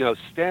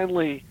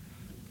Stanley,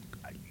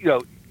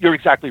 you're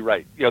exactly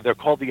right. They're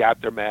called the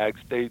Aftermags.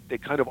 They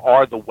kind of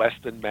are the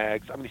Weston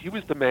Mags. I mean, he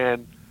was the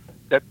man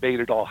that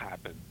made it all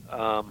happen.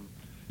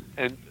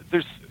 And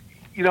there's,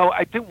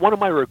 I think one of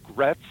my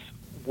regrets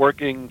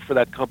working for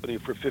that company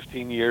for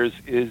 15 years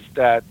is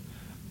that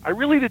I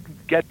really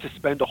didn't get to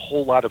spend a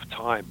whole lot of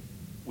time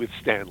with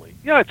Stanley.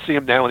 I'd see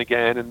him now and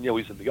again, and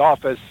he's in the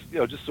office,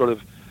 just sort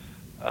of,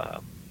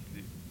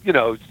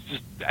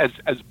 just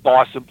as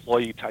boss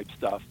employee type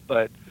stuff.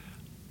 But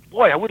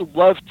boy, I would have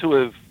loved to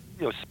have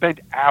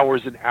spent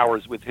hours and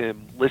hours with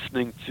him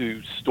listening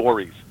to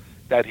stories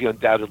that he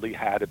undoubtedly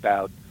had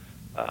about.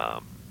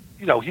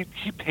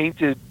 He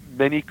painted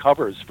many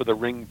covers for the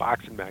Ring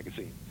Boxing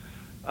magazine.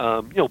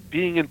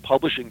 Being in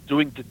publishing,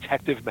 doing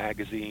detective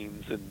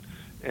magazines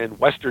and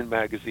Western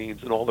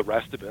magazines and all the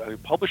rest of it. I mean,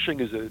 publishing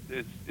is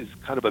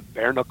kind of a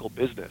bare knuckle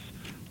business.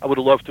 I would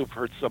have loved to have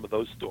heard some of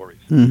those stories.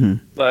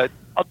 Mm-hmm. But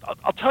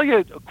I'll tell you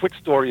a quick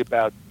story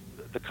about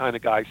the kind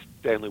of guy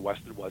Stanley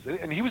Weston was,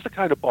 and he was the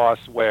kind of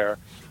boss where,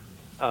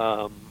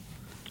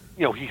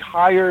 he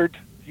hired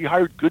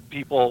good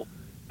people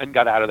and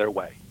got out of their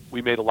way.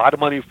 We made a lot of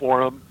money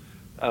for him.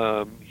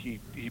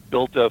 He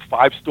built a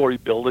 5-story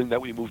building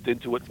that we moved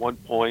into at one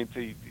point.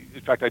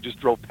 In fact, I just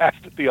drove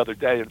past it the other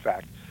day. In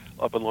fact,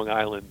 up in Long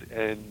Island,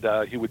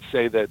 and he would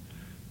say that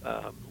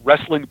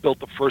wrestling built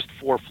the first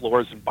 4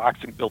 floors and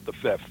boxing built the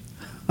 5th.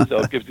 So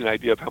it gives you an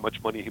idea of how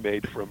much money he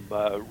made from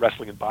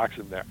wrestling and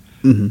boxing there.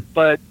 Mm-hmm.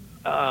 But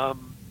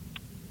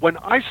when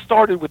I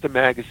started with the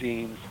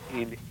magazines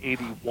in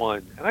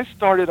 '81, and I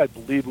started, I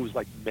believe it was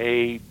like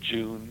May,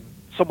 June,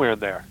 somewhere in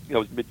there. It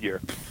was mid-year.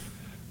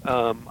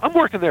 I'm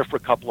working there for a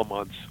couple of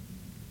months,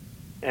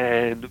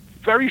 and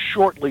very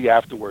shortly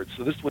afterwards,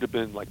 so this would have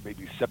been like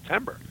maybe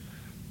September,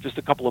 just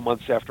a couple of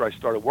months after I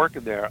started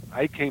working there,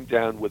 I came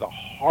down with a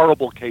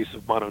horrible case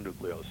of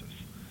mononucleosis.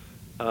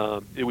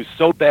 It was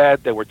so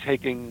bad they were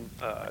taking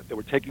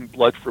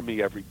blood from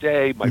me every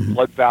day. My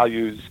blood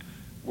values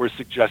were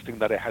suggesting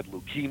that I had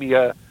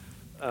leukemia.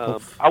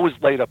 I was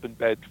laid up in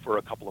bed for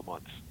a couple of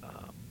months.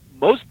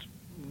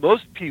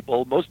 Most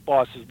people, most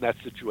bosses in that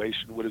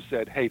situation would have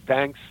said, "Hey,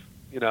 thanks,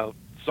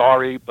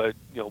 sorry, but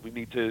we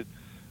need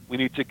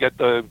to get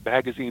the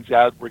magazines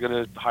out. We're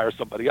going to hire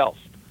somebody else."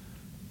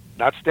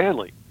 Not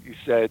Stanley. He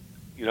said,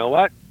 "You know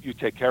what? You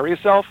take care of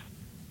yourself,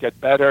 get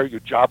better. Your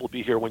job will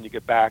be here when you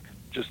get back.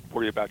 Just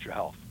worry about your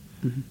health."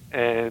 Mm-hmm.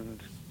 And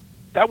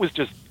that was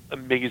just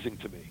amazing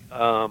to me.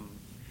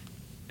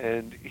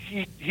 And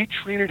he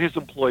treated his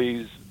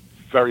employees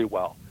very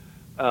well.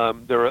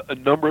 There are a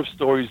number of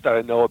stories that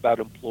I know about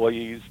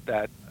employees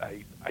that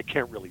I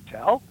can't really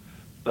tell,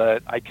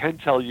 but I can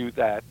tell you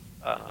that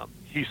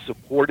he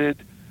supported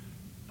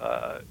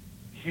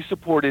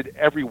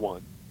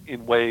everyone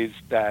in ways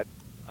that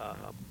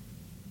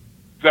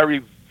very,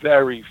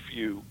 very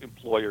few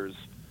employers,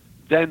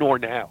 then or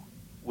now,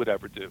 would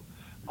ever do.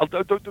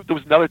 There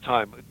was another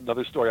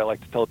story I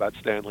like to tell about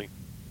Stanley.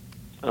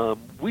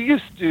 We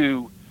used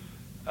to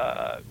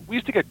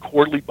get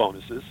quarterly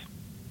bonuses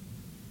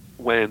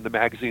when the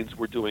magazines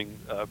were doing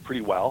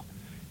pretty well,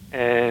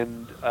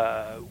 and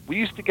we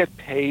used to get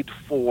paid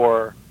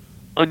for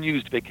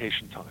unused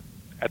vacation time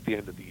at the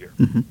end of the year.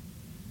 Mm-hmm.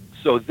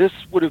 So this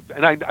would have,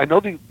 and I know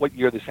what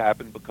year this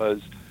happened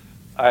because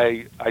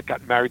I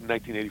got married in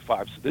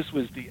 1985, so this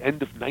was the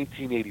end of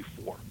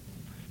 1984.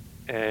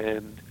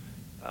 and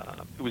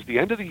it was the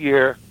end of the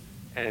year,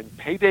 and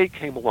payday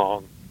came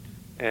along,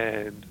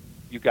 and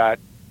you got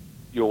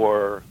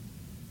your,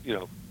 you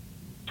know,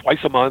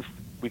 twice a month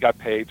we got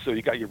paid. So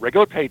you got your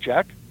regular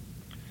paycheck,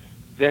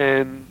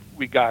 then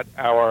we got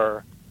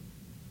our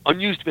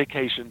unused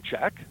vacation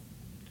check,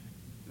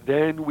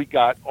 then we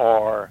got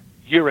our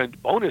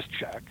year-end bonus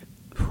check,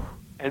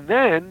 and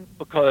then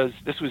because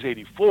this was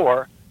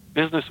 '84,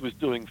 business was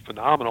doing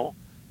phenomenal.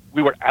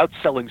 We were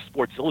outselling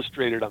Sports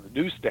Illustrated on the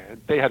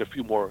newsstand. They had a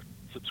few more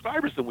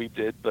subscribers than we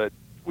did, but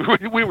we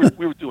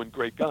were doing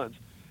great guns.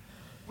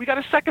 We got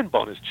a second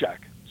bonus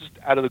check, just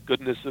out of the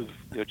goodness of,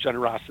 you know,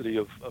 generosity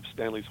of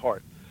Stanley's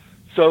heart.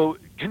 So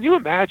can you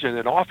imagine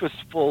an office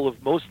full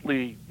of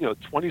mostly, you know,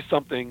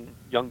 20-something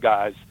young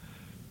guys,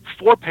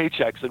 4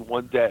 paychecks in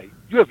one day?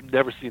 You have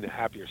never seen a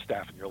happier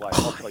staff in your life,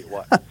 I'll tell you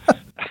what.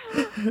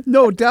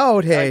 No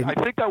doubt, hey. I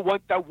think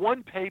that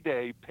one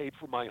payday paid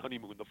for my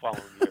honeymoon the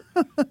following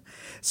year.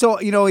 So,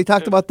 you know, we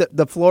talked about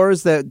the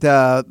floors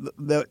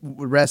that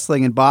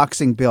wrestling and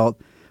boxing built.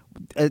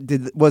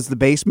 Was the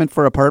basement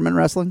for apartment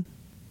wrestling?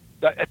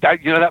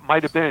 That you know, that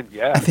might have been,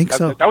 yeah. I think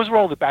so. That was where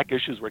all the back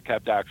issues were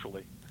kept,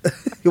 actually.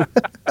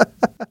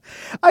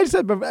 I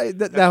said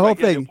that whole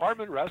thing.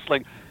 Apartment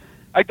wrestling.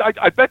 I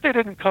bet they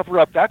didn't cover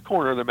up that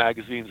corner of the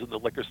magazines in the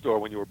liquor store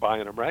when you were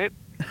buying them, right?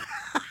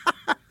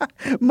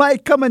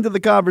 Mike, come into the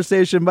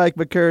conversation. Mike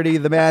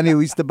McCurdy, the man who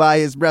used to buy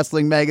his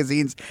wrestling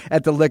magazines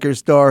at the liquor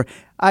store.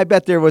 I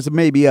bet there was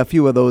maybe a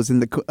few of those in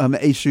the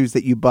issues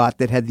that you bought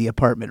that had the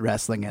apartment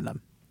wrestling in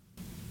them.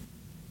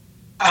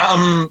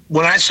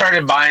 When I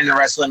started buying the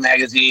wrestling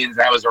magazines,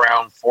 I was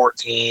around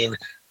 14,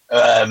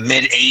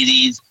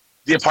 mid-'80s.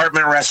 The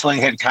apartment wrestling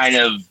had kind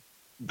of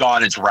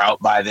gone its route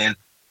by then.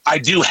 I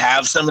do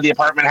have some of the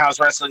apartment house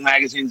wrestling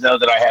magazines, though,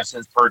 that I have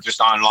since purchased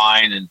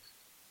online. And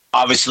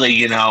obviously,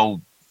 you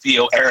know,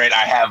 Theo Arrett,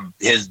 I have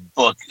his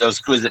book,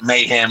 Exquisite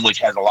Mayhem, which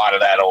has a lot of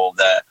that old,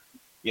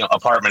 you know,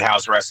 apartment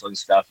house wrestling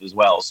stuff as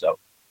well. So,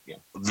 you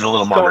know, the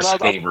little more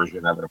risque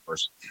version of it, of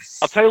course.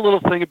 I'll tell you a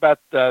little thing about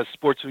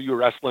Sports Review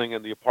Wrestling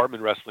and the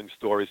apartment wrestling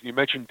stories. You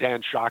mentioned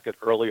Dan Shockett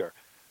earlier.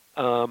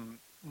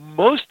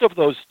 Most of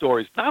those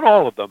stories, not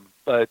all of them,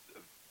 but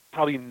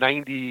probably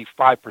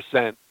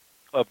 95%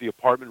 of the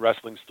apartment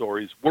wrestling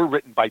stories were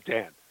written by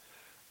Dan.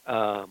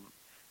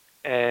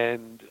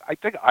 And I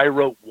think I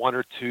wrote one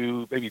or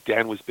two. Maybe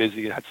Dan was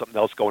busy and had something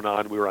else going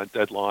on. We were on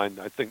deadline.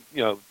 I think,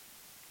 you know,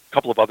 a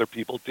couple of other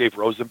people, Dave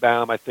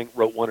Rosenbaum, I think,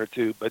 wrote one or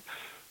two. But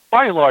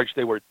by and large,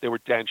 they were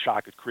Dan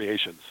Shockett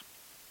creations.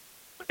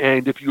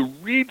 And if you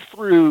read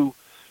through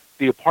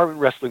the apartment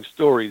wrestling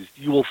stories,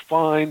 you will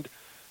find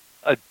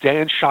a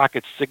Dan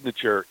Shockett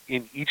signature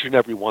in each and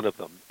every one of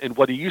them. And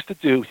what he used to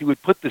do, he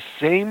would put the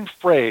same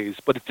phrase,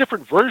 but a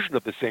different version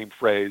of the same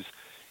phrase,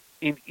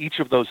 in each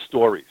of those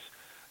stories.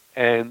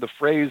 And the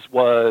phrase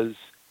was,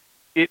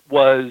 it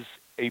was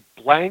a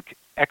blank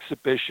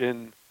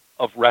exhibition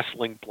of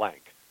wrestling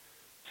blank.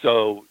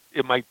 So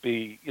it might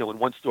be, you know, in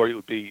one story it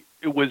would be,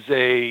 it was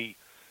a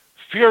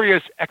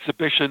furious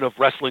exhibition of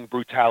wrestling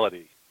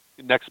brutality.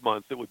 Next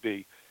month it would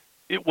be,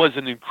 it was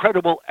an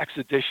incredible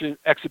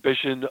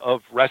exhibition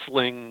of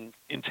wrestling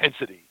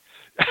intensity.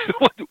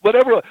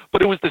 Whatever,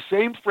 but it was the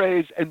same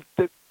phrase, and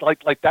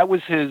like that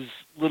was his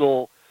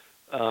little,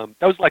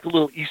 that was like a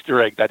little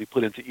Easter egg that he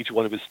put into each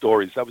one of his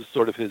stories. That was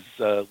sort of his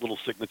little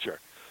signature.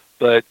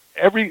 But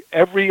every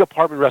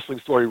apartment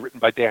wrestling story written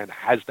by Dan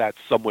has that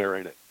somewhere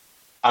in it.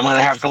 I'm going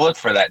to have to look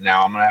for that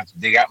now. I'm going to have to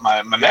dig out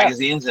my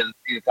magazines and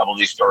read a couple of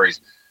these stories.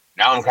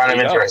 Now I'm kind of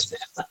interested.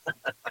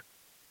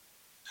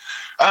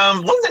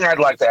 One thing I'd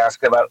like to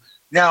ask about,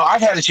 now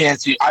I've had a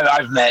chance to,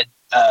 I've met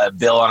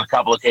Bill on a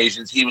couple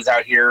occasions. He was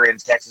out here in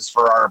Texas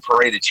for our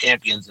Parade of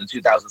Champions in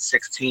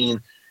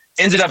 2016.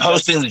 Ended up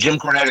hosting the Jim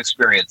Cornette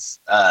Experience.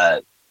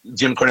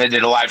 Jim Cornette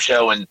did a live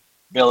show, and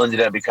Bill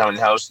ended up becoming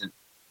the host. And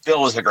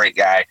Bill was a great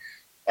guy.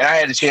 And I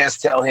had a chance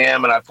to tell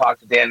him, and I've talked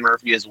to Dan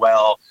Murphy as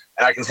well,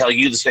 and I can tell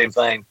you the same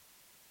thing.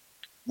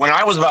 When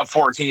I was about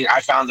 14,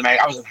 I found the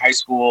I was in high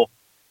school.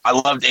 I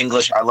loved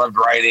English, I loved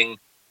writing,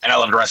 and I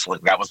loved wrestling.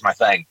 That was my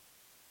thing.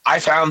 I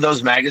found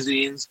those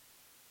magazines.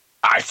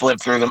 I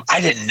flipped through them.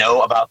 I didn't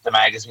know about the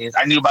magazines.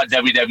 I knew about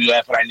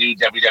WWF, and I knew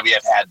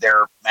WWF had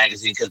their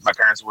magazine because my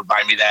parents would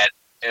buy me that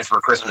for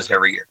Christmas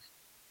every year.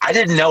 I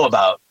didn't know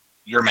about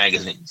your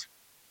magazines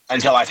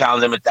until I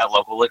found them at that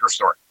local liquor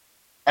store.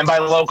 And by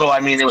local, I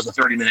mean it was a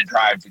 30-minute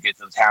drive to get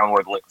to the town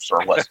where the liquor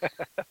store was.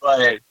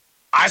 But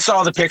I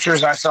saw the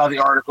pictures, I saw the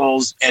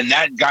articles, and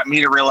that got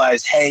me to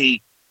realize,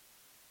 hey,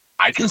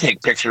 I can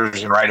take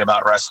pictures and write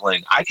about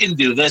wrestling. I can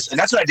do this. And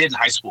that's what I did in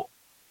high school.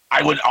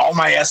 All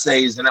my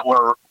essays in it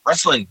were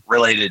wrestling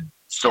related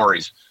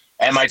stories.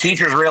 And my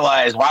teachers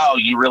realized, wow,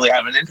 you really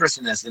have an interest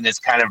in this. And it's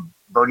kind of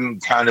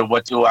burdened kind of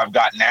what I've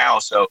got now.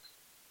 So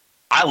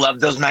I love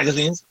those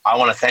magazines. I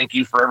want to thank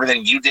you for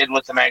everything you did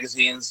with the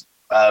magazines.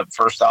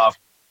 First off,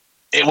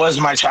 it was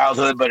my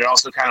childhood, but it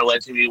also kind of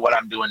led to me what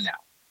I'm doing now,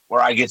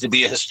 where I get to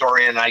be a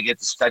historian. I get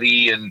to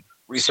study and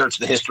research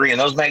the history, and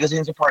those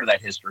magazines are part of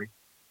that history.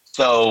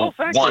 So,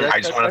 I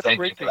just want to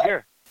thank you for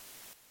that.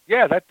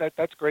 Yeah,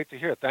 that's great to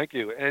hear. Thank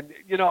you. And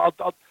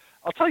I'll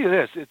tell you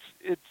this.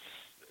 It's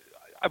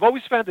I've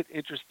always found it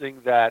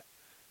interesting that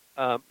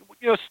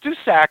Stu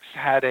Sachs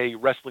had a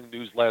wrestling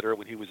newsletter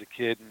when he was a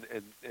kid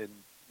and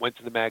went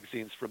to the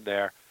magazines from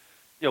there.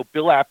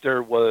 Bill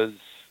Apter was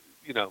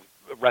a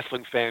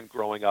wrestling fan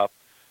growing up.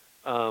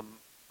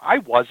 I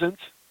wasn't.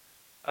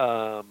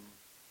 Um,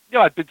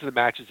 I'd been to the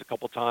matches a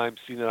couple times,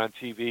 seen it on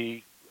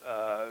TV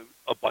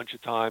a bunch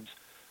of times,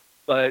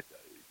 but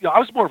I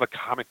was more of a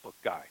comic book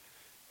guy,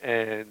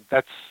 and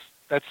that's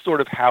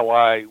sort of how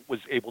I was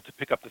able to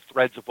pick up the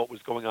threads of what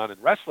was going on in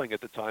wrestling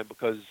at the time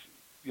because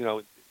you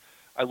know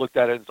I looked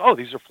at it and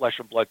these are flesh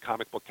and blood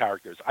comic book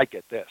characters. I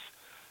get this.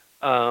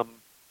 Um,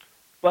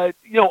 but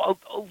a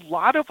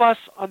lot of us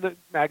on the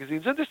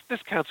magazines, and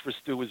this counts for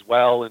Stu as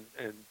well, and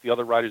the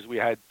other writers we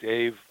had,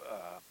 Dave,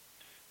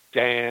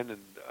 Dan,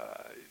 and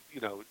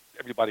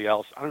everybody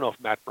else. I don't know if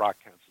Matt Brock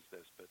counts as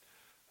this, but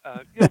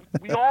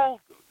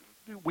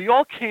we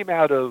all came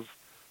out of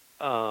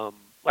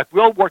we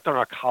all worked on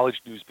our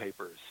college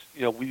newspapers.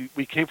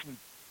 We came from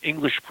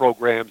English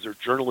programs or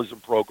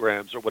journalism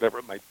programs or whatever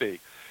it might be,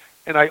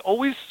 and I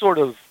always sort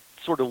of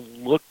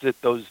looked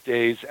at those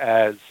days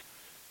as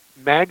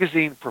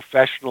magazine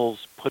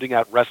professionals putting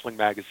out wrestling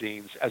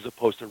magazines as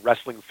opposed to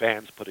wrestling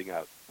fans putting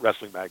out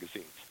wrestling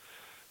magazines.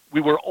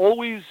 We were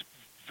always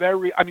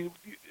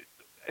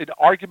an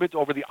argument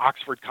over the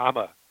Oxford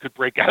comma could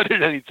break out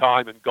at any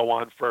time and go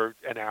on for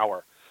an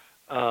hour.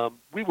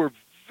 We were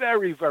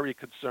very, very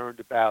concerned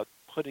about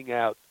putting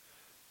out,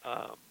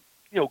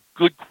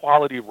 good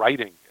quality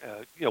writing.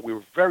 We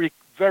were very,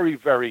 very,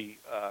 very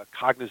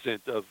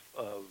cognizant of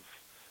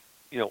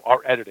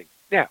our editing.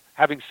 Now,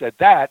 having said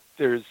that,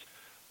 there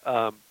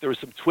are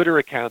some Twitter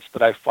accounts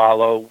that I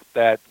follow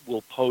that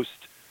will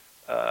post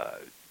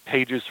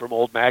pages from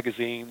old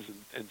magazines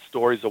and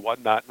stories and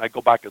whatnot, and I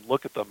go back and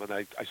look at them, and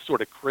I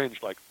sort of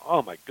cringe, like,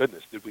 oh my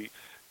goodness, did we?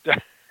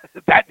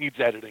 That needs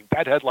editing.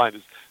 That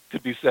headline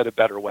could be said a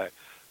better way.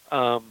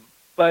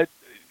 But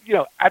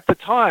at the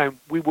time,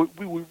 we were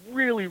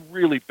really,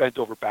 really bent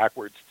over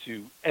backwards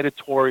to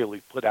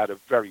editorially put out a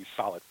very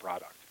solid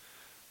product.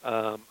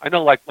 I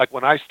know, like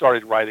when I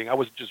started writing, I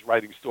wasn't just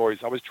writing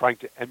stories. I was trying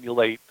to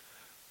emulate,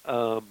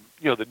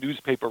 the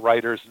newspaper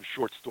writers and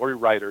short story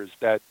writers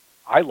that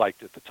I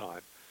liked at the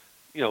time.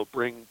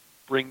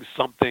 Bring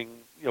something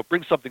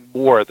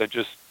more than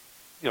just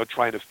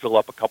trying to fill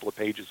up a couple of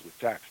pages with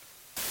text.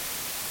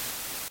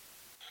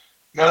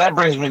 Now that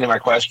brings me to my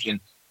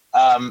question.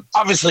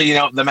 Obviously,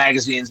 the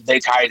magazines, they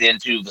tied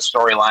into the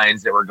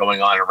storylines that were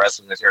going on in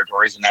wrestling the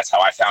territories, and that's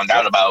how I found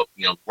out about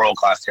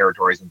world-class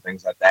territories and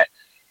things like that.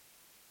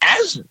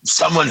 As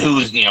someone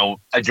who's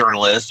a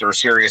journalist or a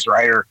serious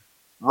writer,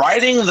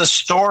 writing the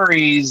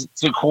stories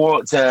to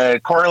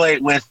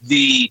correlate with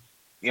the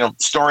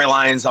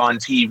storylines on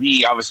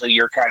TV, obviously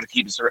you're kind of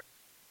keeping.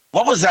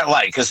 What was that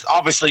like? Because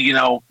obviously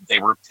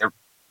they're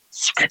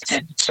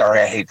scripted. Sorry,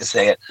 I hate to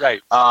say it.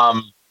 Right.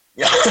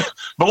 Yeah.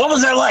 But what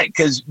was that like?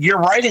 Because you're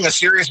writing a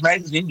serious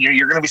magazine.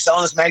 You're going to be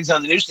selling this magazine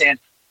on the newsstand,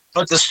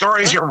 but the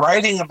stories you're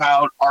writing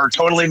about are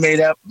totally made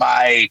up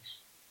by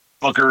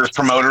bookers,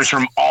 promoters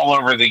from all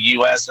over the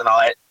U.S. and all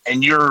that,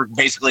 and you're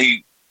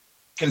basically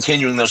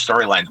continuing those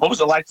storylines. What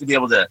was it like to be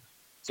able to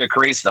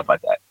create stuff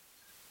like that?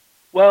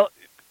 Well,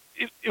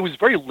 it was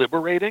very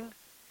liberating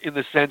in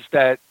the sense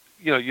that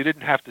you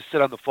didn't have to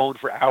sit on the phone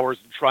for hours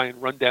and try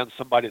and run down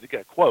somebody to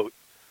get a quote.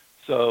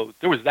 So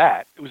there was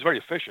that. It was very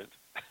efficient.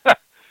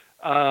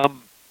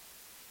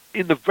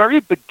 In the very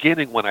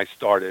beginning when I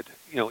started,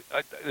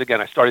 again,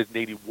 I started in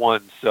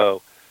 81,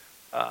 so,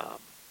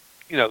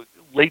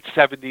 late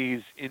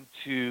 70s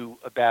into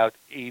about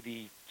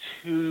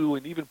 82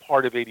 and even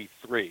part of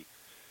 83,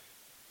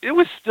 it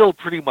was still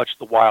pretty much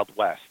the Wild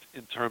West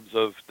in terms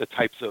of the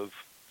types of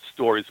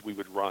stories we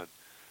would run.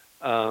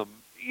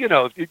 You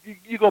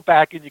go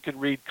back and you can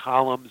read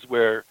columns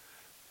where,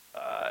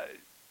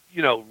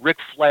 Ric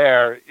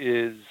Flair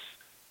is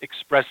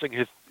expressing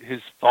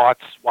his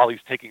thoughts while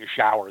he's taking a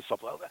shower or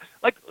something like that.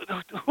 Like,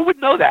 who would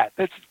know that?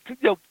 That's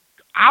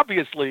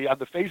obviously on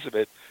the face of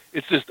it,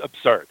 it's just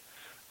absurd.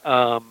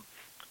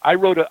 I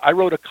wrote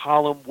a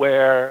column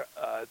where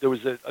there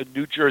was a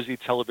New Jersey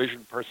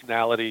television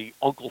personality,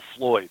 Uncle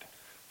Floyd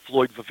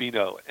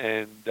Vivino,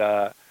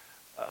 and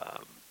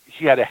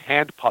he had a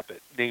hand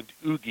puppet named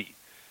Oogie,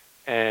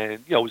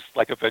 and it was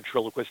like a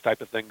ventriloquist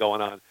type of thing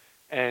going on.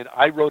 And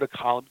I wrote a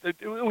column.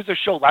 It was a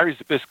show. Larry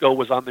Zbyszko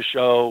was on the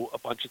show a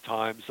bunch of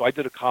times. So I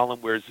did a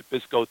column where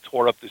Zbyszko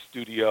tore up the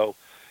studio,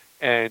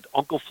 and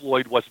Uncle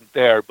Floyd wasn't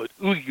there, but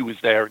Oogie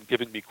was there and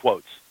giving me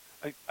quotes.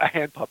 A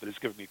hand puppet is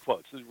giving me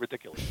quotes. This is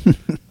ridiculous.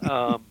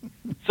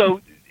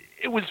 So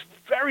it was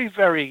very,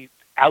 very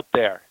out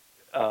there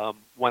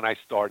when I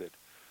started.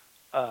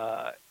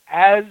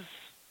 As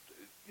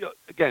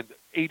again,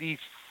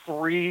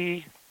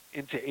 83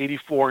 into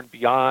 84 and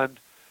beyond,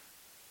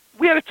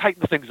 we had to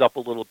tighten things up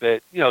a little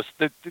bit.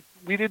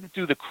 We didn't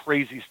do the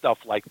crazy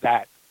stuff like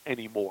that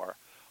anymore,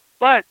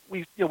 but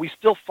we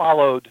still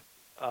followed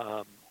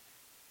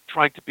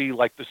trying to be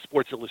like the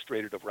Sports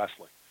Illustrated of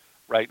wrestling,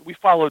 right? We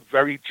followed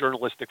very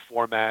journalistic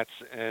formats,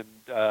 and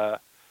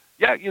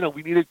yeah,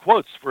 we needed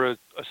quotes for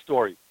a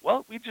story.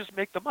 Well, we just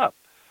make them up.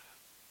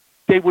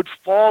 They would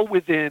fall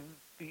within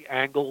the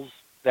angles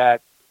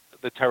that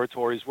the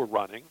territories were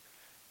running,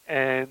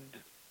 and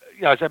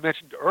as I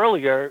mentioned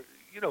earlier,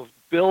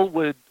 Bill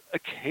would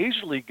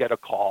occasionally get a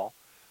call.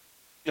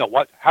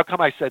 What? How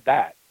come I said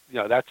that?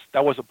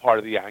 That wasn't part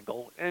of the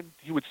angle, and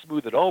he would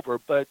smooth it over.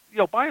 But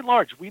by and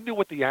large, we knew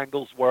what the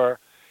angles were,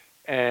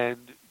 and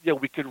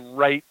we could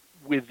write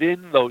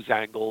within those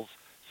angles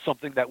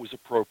something that was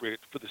appropriate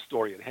for the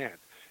story at hand.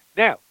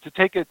 Now, to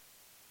take it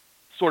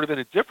sort of in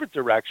a different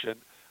direction,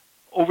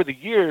 over the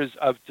years,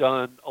 I've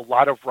done a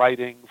lot of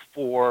writing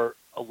for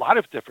a lot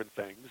of different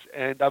things,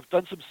 and I've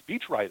done some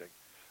speech writing,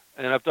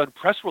 and I've done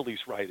press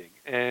release writing.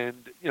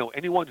 And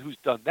anyone who's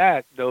done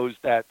that knows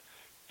that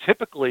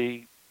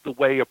typically the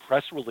way a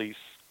press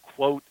release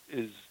quote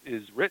is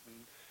written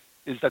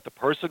is that the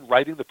person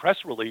writing the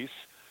press release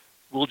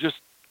will just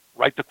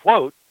write the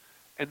quote,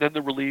 and then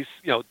the release,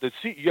 the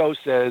CEO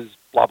says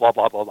blah blah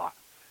blah blah blah,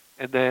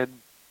 and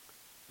then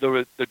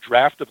the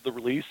draft of the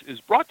release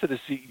is brought to the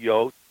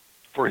CEO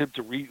for him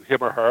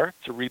or her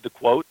to read the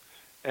quote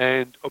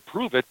and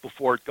approve it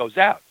before it goes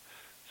out.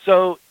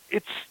 So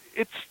it's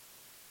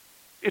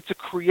a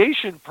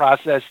creation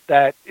process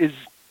that is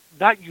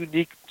not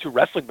unique to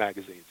wrestling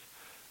magazines.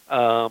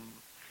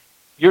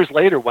 Years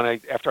later,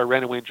 after I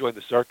ran away and joined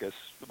the circus,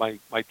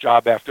 my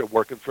job after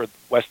working for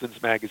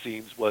Weston's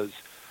magazines was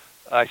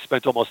I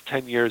spent almost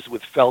 10 years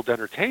with Feld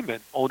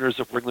Entertainment, owners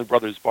of Ringling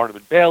Brothers Barnum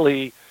and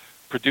Bailey,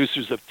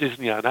 producers of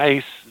Disney on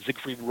Ice,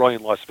 Siegfried and Roy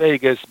in Las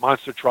Vegas,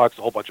 Monster Trucks,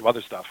 a whole bunch of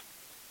other stuff.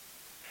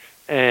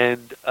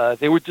 And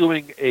they were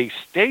doing a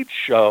stage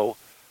show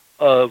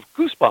of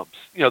Goosebumps,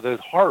 the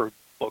horror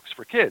books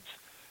for kids.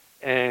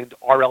 And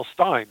R.L.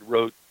 Stine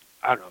wrote,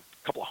 I don't know,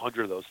 a couple of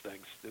hundred of those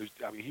things.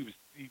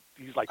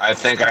 He's like... I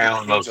think I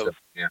own most of them,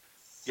 yeah.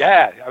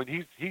 Yeah, I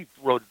mean, he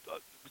wrote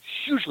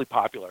hugely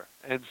popular.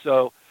 And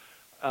so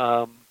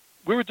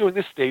we were doing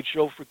this stage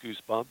show for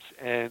Goosebumps,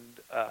 and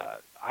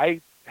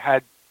I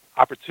had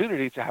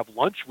opportunity to have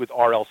lunch with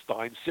R.L.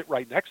 Stine, sit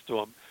right next to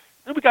him,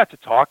 and we got to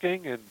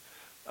talking and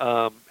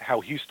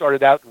how he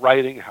started out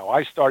writing, how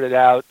I started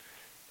out,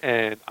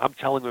 and I'm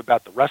telling him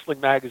about the wrestling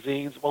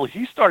magazines. Well,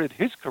 he started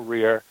his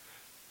career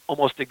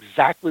almost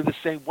exactly the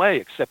same way,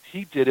 except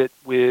he did it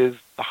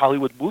with the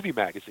Hollywood movie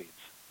magazines.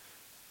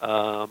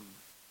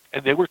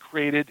 And they were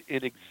created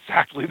in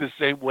exactly the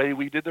same way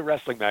we did the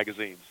wrestling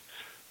magazines.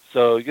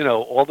 So,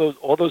 all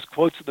those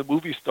quotes of the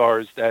movie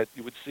stars that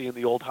you would see in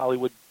the old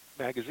Hollywood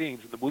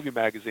magazines and the movie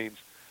magazines,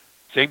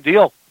 same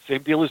deal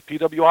as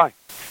PWI.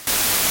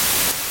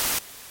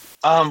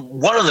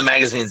 One of the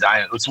magazines,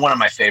 it's one of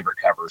my favorite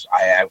covers.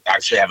 I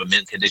actually have a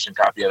mint condition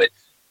copy of it.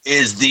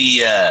 Is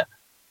the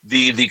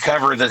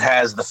cover that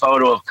has the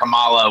photo of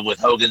Kamala with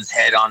Hogan's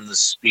head on the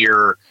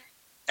spear,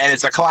 and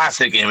it's a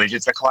classic image.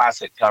 It's a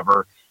classic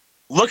cover.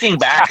 Looking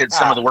back at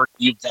some of the work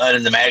you've done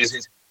in the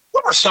magazines,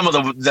 what were some of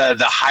the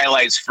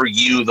highlights for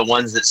you? The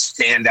ones that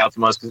stand out the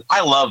most? Because I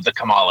love the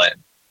Kamala,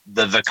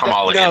 the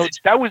Kamala image.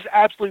 That was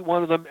absolutely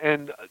one of them,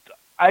 and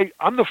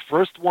I'm the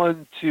first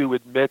one to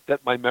admit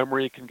that my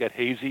memory can get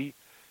hazy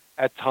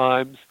at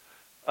times,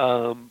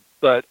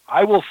 but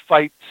I will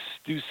fight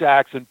Stu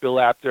Sachs and Bill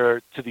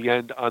Apter to the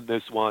end on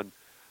this one.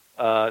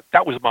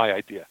 That was my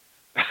idea.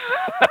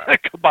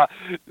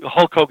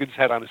 Hulk Hogan's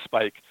head on a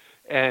spike.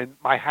 And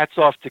my hat's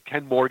off to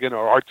Ken Morgan,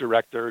 our art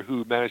director,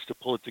 who managed to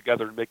pull it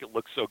together and make it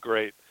look so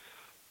great.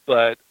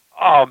 But,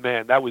 oh,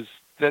 man, that was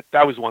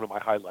one of my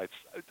highlights.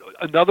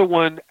 Another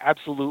one,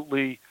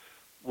 absolutely,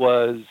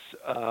 was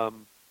the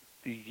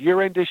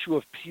year-end issue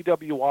of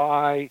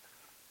PWI.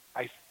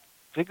 I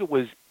think it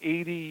was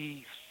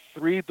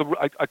 83.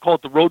 I call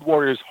it the Road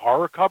Warriors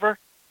horror cover.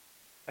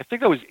 I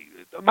think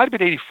it might have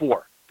been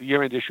 84, the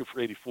year-end issue for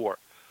 84.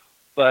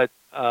 But,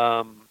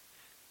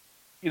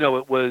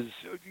 it was,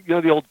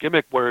 the old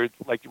gimmick where,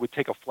 like, you would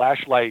take a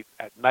flashlight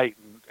at night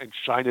and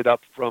shine it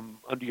up from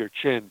under your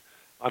chin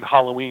on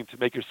Halloween to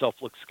make yourself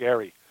look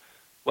scary.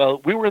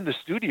 Well, we were in the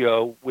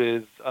studio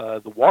with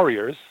the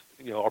Warriors,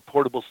 our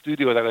portable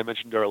studio that I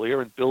mentioned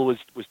earlier, and Bill was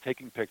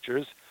taking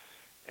pictures.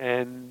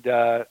 And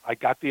I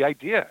got the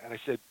idea, and I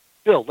said,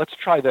 Bill, let's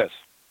try this.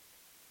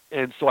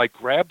 And so I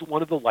grabbed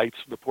one of the lights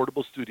from the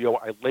portable studio.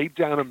 I laid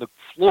down on the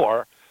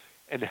floor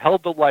and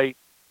held the light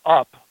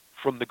up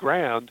from the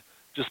ground,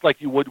 just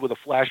like you would with a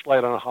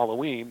flashlight on a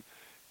Halloween.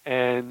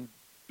 And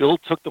Bill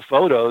took the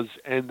photos,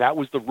 and that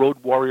was the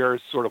Road Warrior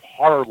sort of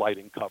horror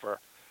lighting cover.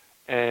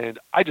 And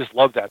I just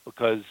love that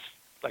because,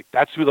 like,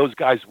 that's who those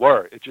guys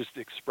were. It just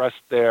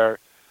expressed their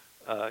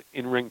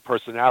in-ring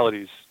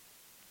personalities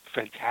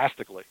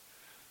fantastically.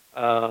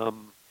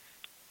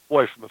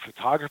 Boy, from a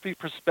photography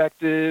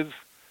perspective,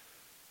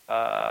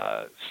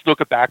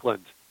 Snuka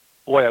Backlund.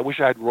 Boy, I wish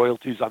I had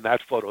royalties on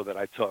that photo that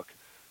I took.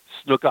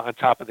 Snuka on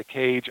top of the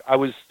cage. I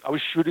was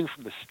shooting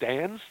from the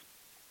stands,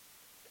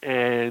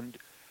 and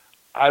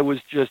I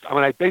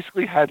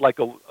basically had like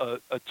a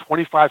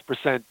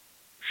 25%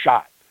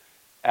 shot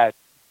at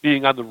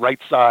being on the right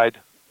side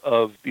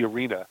of the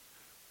arena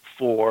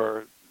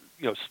for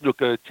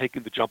Snuka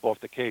taking the jump off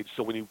the cage.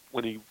 So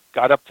when he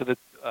got up to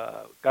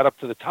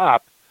the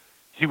top,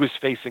 he was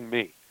facing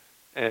me,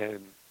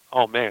 and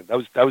oh man, that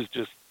was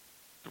just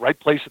the right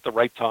place at the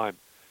right time,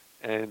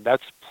 and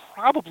that's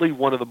probably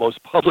one of the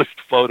most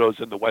published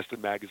photos in the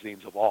Western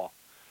magazines of all.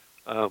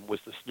 Was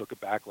the Snuka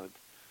Backlund.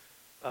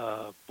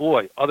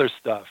 Boy, other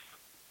stuff.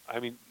 I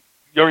mean,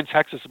 you're in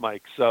Texas,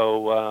 Mike,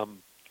 so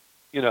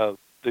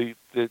the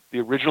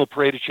original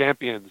Parade of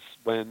Champions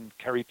when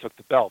Kerry took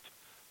the belt.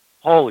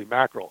 Holy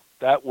mackerel.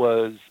 That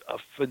was a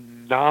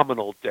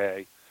phenomenal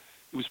day.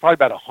 It was probably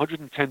about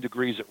 110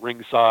 degrees at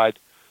ringside,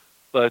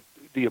 but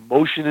the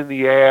emotion in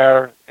the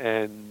air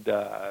and,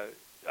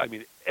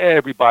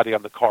 everybody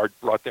on the card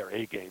brought their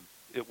A game.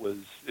 It was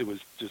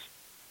just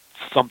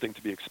something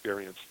to be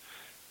experienced.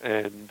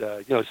 And,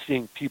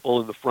 seeing people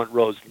in the front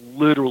rows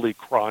literally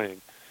crying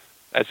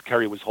as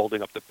Kerry was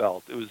holding up the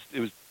belt. It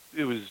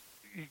was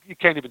you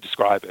can't even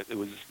describe it. It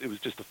was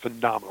just a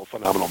phenomenal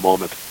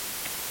moment.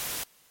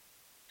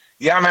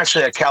 Yeah, I'm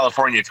actually a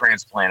California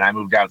transplant. I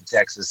moved out to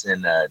Texas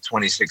in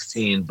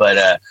 2016,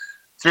 but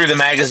through the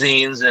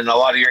magazines and a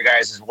lot of your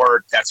guys'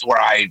 work, that's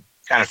where I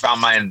kind of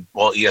found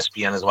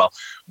ESPN as well,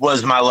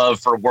 was my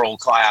love for world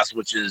class,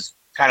 which is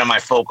kind of my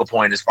focal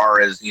point as far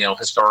as,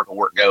 historical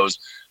work goes.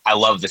 I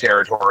love the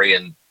territory,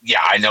 and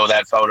yeah, I know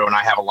that photo, and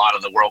I have a lot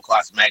of the world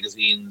class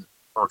magazines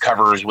or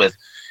covers with,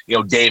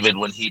 David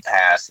when he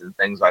passed and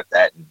things like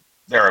that. And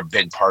they're a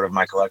big part of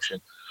my collection.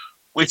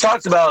 We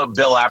talked about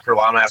Bill Apter a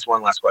lot. I'm going to ask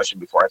one last question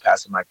before I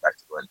pass the mic back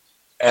to Glenn.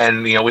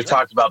 And, we've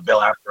talked about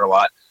Bill Apter a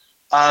lot.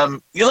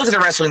 You look at the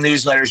wrestling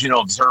newsletters,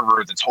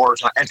 Observer, The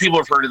Torch, and people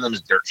refer to them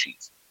as dirt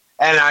sheets.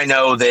 And I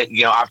know that,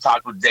 I've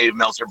talked with Dave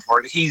Meltzer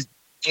before.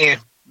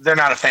 They're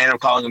not a fan of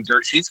calling them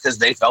dirt sheets because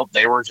they felt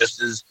they were just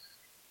as,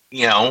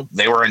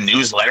 they were a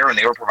newsletter and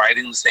they were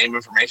providing the same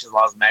information as a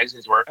lot of the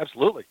magazines were.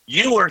 Absolutely.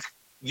 You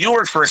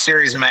worked for a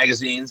series of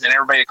magazines, and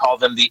everybody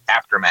called them the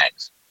After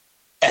Mags.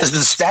 As the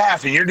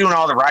staff, and you're doing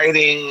all the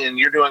writing, and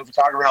you're doing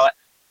photography and all that,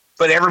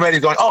 but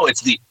everybody's going, oh,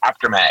 it's the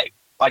After Mag.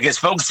 Like, it's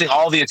focusing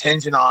all the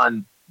attention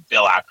on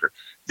Bill Apter.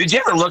 Did you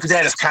ever look at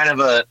that as kind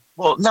of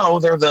no,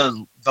 they're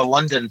the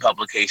London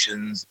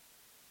publications.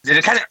 Did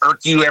it kind of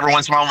irk you every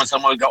once in a while when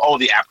someone would go, oh,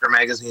 the After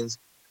magazines?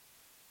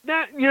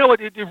 Nah,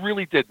 it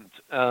really didn't.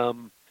 I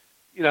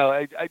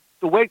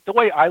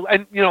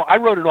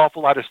wrote an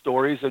awful lot of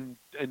stories, and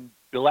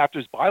Bill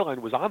Apter's byline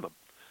was on them.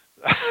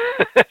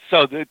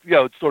 So that,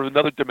 it's sort of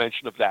another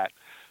dimension of that.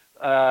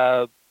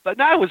 But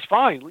no, it was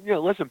fine.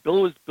 Listen,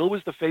 Bill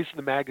was the face of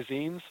the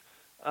magazines,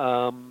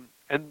 and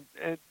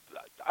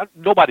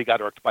nobody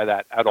got irked by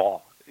that at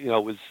all. It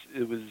was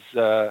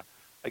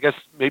I guess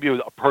maybe it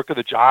was a perk of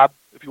the job,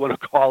 if you want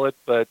to call it,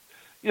 but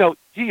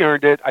he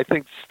earned it. I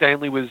think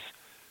Stanley was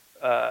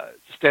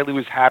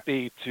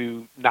happy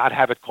to not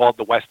have it called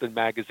the Western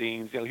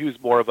magazines. He was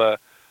more of a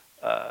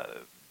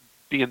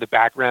be in the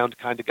background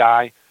kind of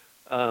guy.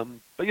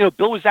 But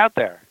Bill was out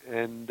there,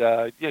 and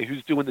he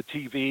was doing the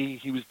TV.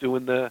 He was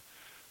doing the,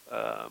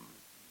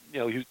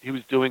 he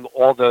was doing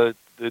all the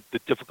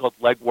difficult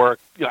legwork.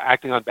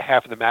 Acting on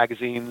behalf of the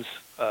magazines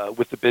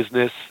with the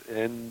business,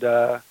 and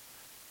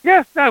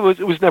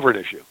it was never an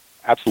issue.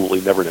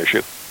 Absolutely never an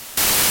issue.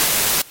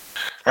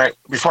 All right,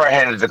 before I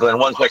hand it to Glenn,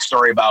 one quick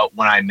story about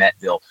when I met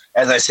Bill.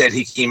 As I said,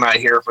 he came out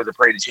here for the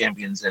Parade of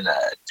Champions in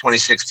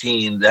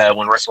 2016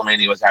 when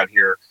WrestleMania was out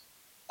here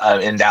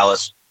in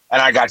Dallas,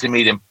 and I got to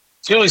meet him.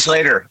 2 weeks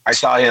later, I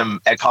saw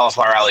him at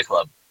Cauliflower Alley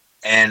Club,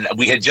 and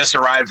we had just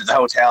arrived at the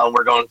hotel, and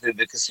we're going to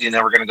the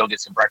casino. We're going to go get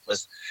some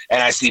breakfast,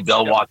 and I see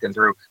Bill walking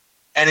through,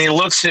 and he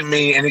looks at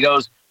me, and he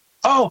goes,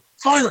 oh,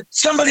 finally,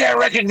 somebody I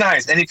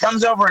recognize, and he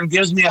comes over and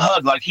gives me a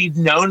hug like he'd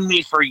known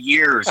me for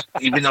years,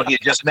 even though he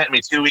had just met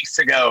me 2 weeks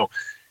ago,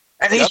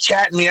 and he's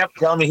chatting me up,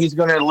 telling me he's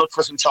going to look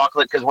for some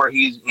chocolate because where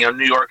he's,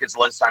 New York, it's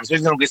lunchtime, so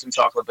he's going to get some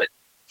chocolate, but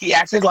he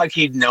acted like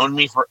he'd known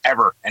me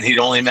forever, and he'd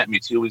only met me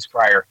 2 weeks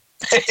prior.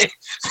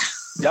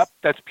 Yep,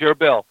 that's pure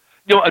Bill.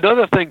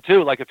 Another thing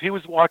too, like if he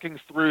was walking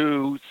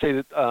through, say,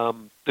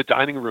 the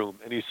dining room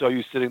and he saw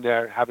you sitting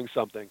there having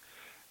something,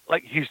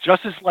 like he's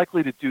just as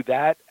likely to do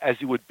that as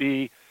he would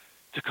be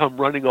to come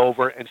running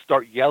over and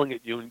start yelling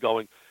at you and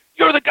going,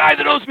 "You're the guy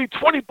that owes me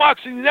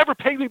 $20 and you never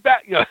paid me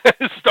back."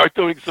 Start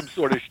doing some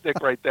sort of shtick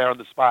right there on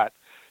the spot.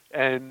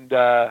 And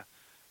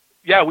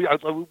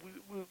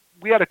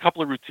we had a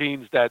couple of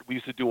routines that we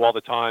used to do all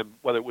the time,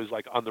 whether it was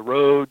like on the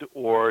road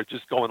or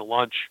just going to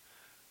lunch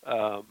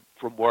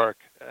from work.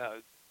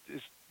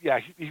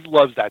 He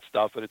loves that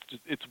stuff, and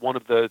it's one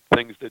of the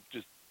things that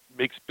just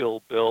makes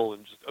Bill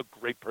and just a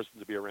great person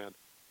to be around.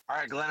 All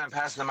right, Glenn, I'm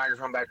passing the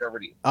microphone back over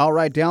to you. All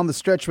right, down the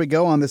stretch we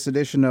go on this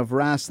edition of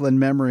Rasslin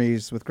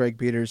Memories with Greg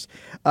Peters.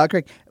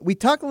 Greg, we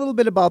talked a little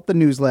bit about the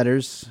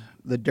newsletters,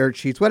 the dirt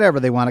sheets, whatever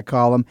they want to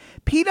call them.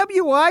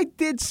 PWI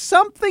did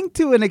something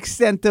to an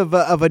extent of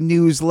a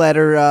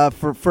newsletter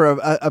for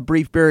a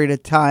brief period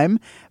of time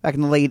back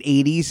in the late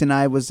 80s, and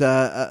I was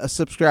a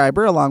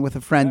subscriber along with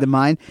a friend of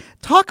mine.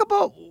 Talk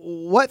about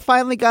what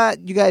finally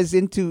got you guys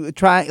into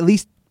try at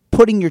least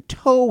putting your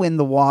toe in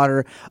the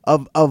water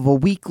of a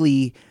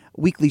weekly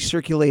weekly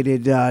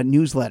circulated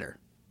newsletter.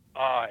 Oh,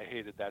 I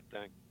hated that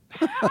thing.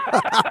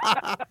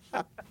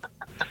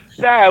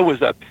 That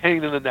was a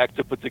pain in the neck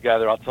to put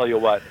together. I'll tell you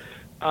what.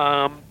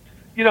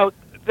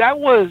 That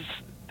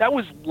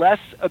was less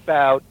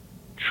about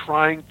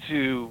trying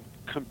to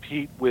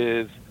compete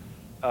with,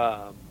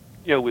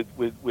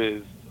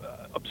 with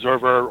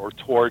Observer or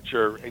Torch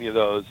or any of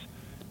those,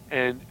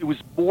 and it was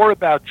more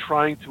about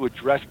trying to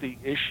address the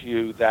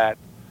issue that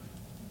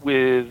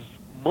with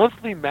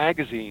monthly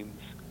magazines,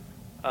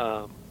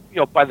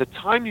 by the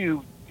time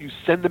you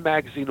send the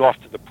magazine off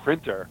to the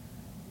printer,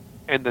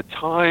 and the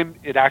time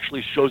it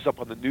actually shows up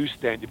on the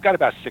newsstand, you've got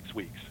about 6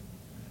 weeks.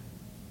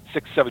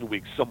 6-7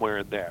 weeks, somewhere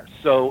in there.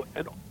 So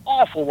an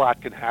awful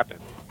lot can happen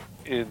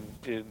in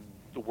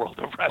the world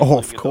of wrestling. Oh,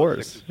 of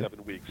course. 6 or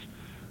 7 weeks.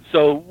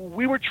 So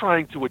we were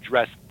trying to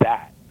address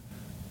that.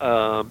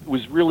 It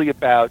was really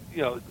about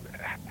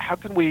how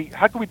can we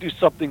do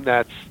something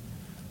that's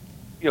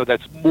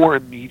more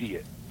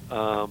immediate.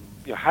 How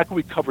can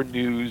we cover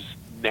news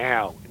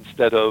now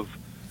instead of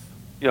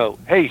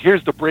hey,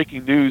 here's the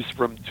breaking news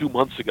from 2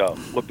 months ago.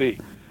 What be?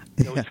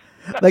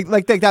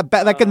 like that,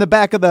 like in the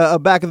back of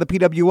the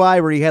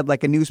PWI where he had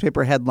like a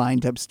newspaper headline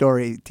type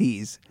story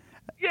tease.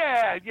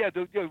 Yeah.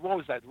 What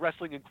was that?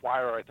 Wrestling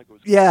Inquirer, I think it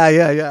was.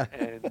 Yeah.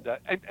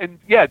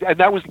 And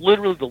that was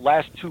literally the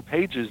last 2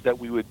 pages that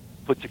we would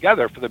put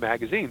together for the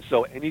magazine.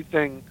 So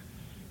anything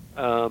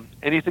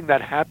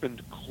that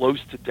happened close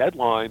to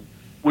deadline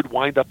would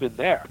wind up in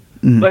there.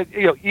 Mm-hmm. But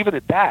even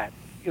at that,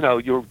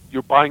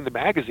 you're buying the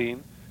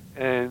magazine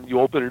and you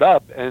open it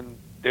up and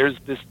there's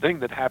this thing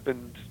that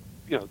happened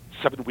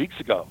 7 weeks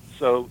ago.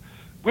 So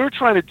we were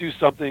trying to do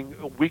something,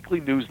 a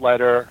weekly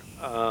newsletter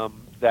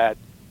that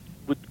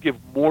would give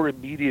more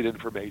immediate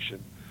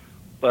information.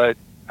 But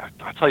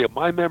I'll tell you,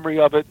 my memory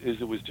of it is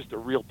it was just a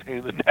real pain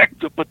in the neck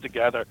to put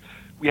together.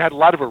 We had a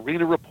lot of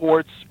arena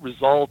reports,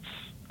 results.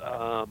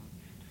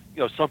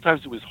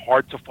 Sometimes it was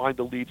hard to find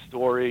a lead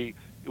story.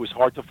 It was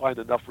hard to find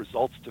enough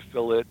results to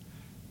fill it.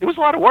 It was a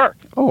lot of work.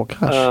 Oh,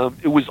 gosh.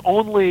 It was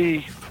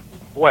only,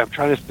 I'm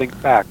trying to think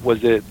back.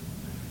 Was it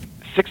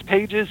 6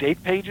 pages,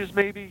 8 pages,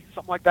 maybe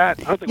something like that?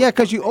 Yeah,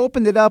 because you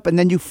opened it up and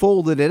then you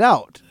folded it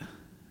out.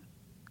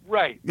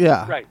 Right.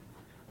 Yeah. Right.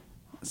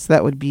 So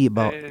that would be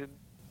about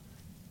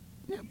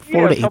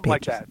 4 to 8 pages.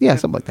 Like that. Yeah,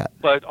 something like that.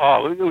 But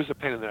it was a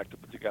pain in the neck to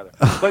put together.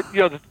 But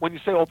when you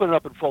say open it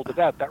up and fold it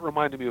out, that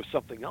reminded me of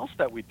something else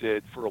that we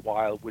did for a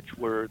while, which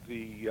were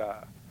the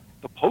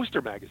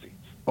poster magazines.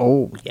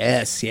 Oh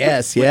yes.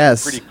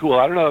 Pretty cool.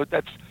 I don't know.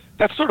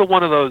 That's sort of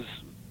one of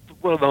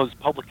those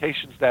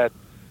publications that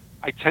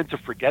I tend to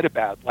forget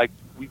about. Like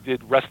we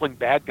did Wrestling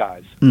Bad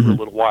Guys for a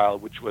little while,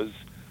 which was,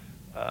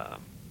 where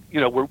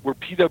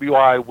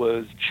PWI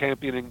was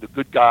championing the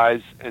good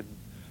guys, and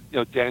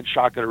Dan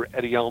Schock or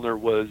Eddie Elner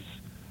was,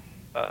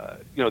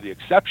 the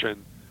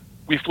exception.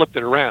 We flipped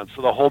it around,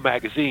 so the whole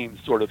magazine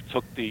sort of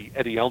took the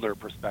Eddie Elner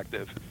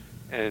perspective,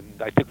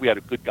 and I think we had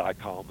a good guy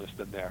columnist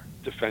in there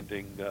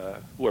defending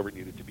whoever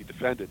needed to be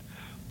defended.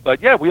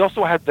 But yeah, we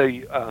also had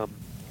the.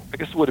 I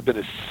guess it would have been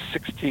a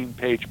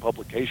 16-page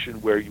publication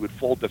where you would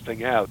fold the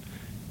thing out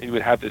and you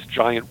would have this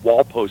giant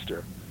wall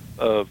poster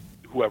of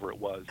whoever it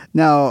was.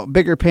 Now,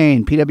 bigger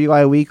pain,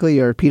 PWI Weekly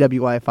or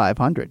PWI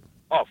 500?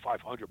 Oh,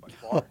 500 by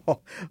far.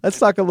 Let's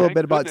talk a little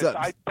bit about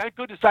that. Thank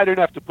goodness I didn't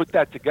have to put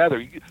that together.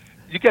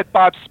 You get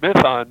Bob Smith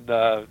on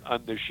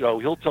this show,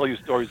 he'll tell you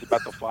stories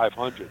about the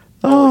 500.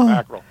 Holy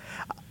mackerel.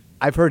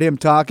 I've heard him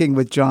talking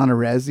with John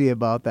Arezzi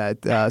about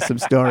that, some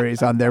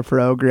stories on their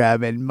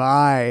program, and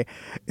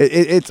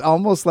it's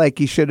almost like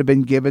he should have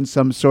been given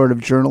some sort of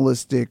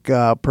journalistic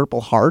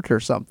Purple Heart or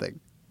something.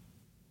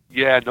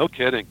 Yeah, no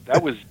kidding.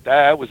 That was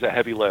a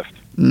heavy lift.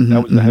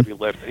 That was a heavy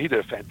lift. He did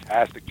a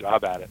fantastic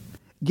job at it.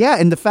 Yeah,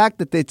 and the fact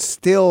that it's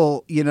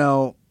still,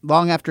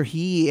 long after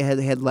he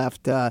had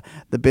left the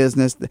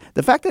business,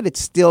 the fact that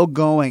it's still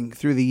going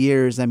through the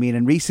years. I mean,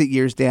 in recent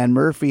years, Dan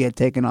Murphy had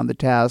taken on the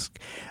task.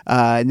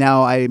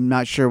 Now I'm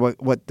not sure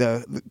what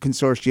the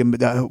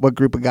consortium, what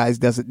group of guys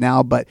does it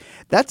now, but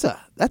that's a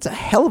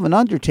hell of an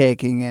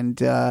undertaking.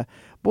 And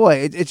boy,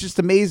 it's just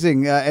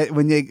amazing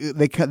when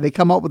they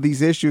come up with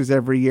these issues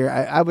every year.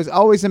 I was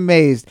always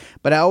amazed,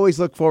 but I always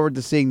look forward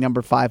to seeing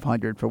number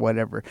 500 for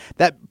whatever.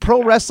 That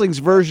pro wrestling's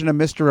version of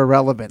Mr.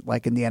 Irrelevant,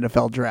 like in the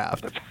NFL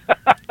draft.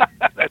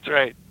 That's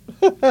right.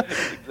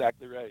 That's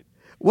exactly right.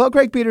 Well,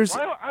 Greg Peters.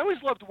 Well, I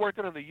always loved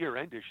working on the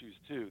year-end issues,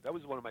 too. That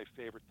was one of my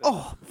favorite things.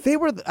 Oh, they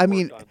were,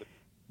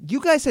 you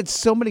guys had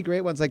so many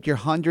great ones. Like your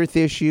 100th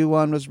issue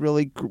one was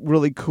really,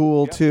 really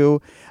cool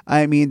too.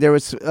 I mean, there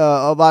was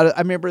a lot of. I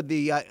remember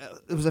it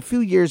was a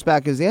few years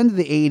back. It was the end of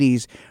the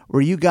 '80s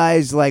where you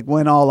guys like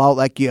went all out.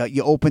 Like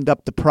you opened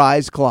up the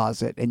prize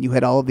closet and you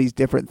had all of these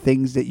different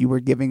things that you were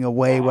giving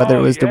away. Whether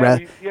it was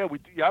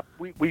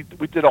we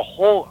did a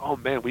whole. Oh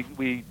man,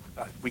 we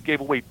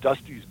gave away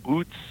Dusty's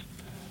boots.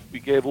 We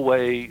gave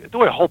away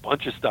a whole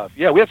bunch of stuff.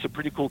 Yeah, we had some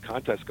pretty cool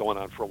contests going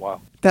on for a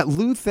while. That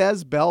Lou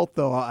Thez belt,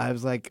 though, I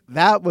was like,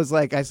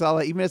 I saw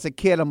that even as a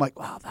kid. I'm like,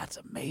 wow, that's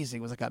amazing.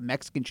 It was like a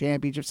Mexican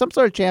championship, some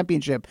sort of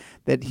championship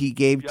that he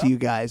gave to you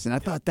guys. And I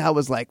thought that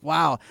was like,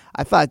 wow.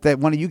 I thought that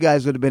one of you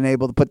guys would have been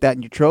able to put that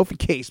in your trophy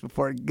case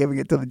before giving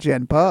it to the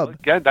Gen Pub.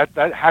 Again,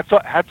 that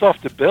hats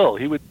off to Bill.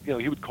 He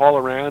would call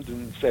around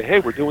and say, hey,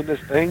 we're doing this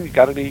thing. You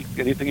got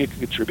anything you can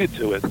contribute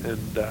to it?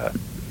 And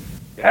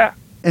yeah.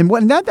 And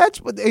that's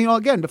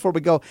again, before we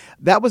go,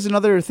 that was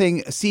another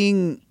thing,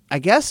 seeing, I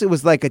guess it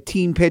was like a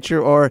team picture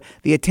or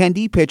the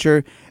attendee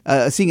picture,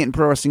 seeing it in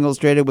Pro Wrestling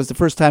Illustrated was the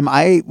first time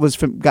I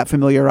got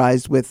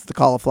familiarized with the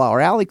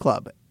Cauliflower Alley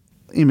Club.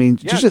 I mean,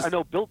 I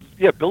know Bill.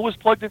 Yeah, Bill was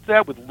plugged into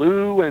that with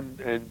Lou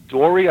and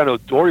Dory. I know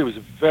Dory was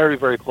a very,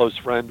 very close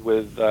friend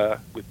with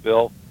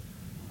Bill,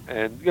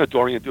 and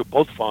Dory and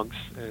both Funks,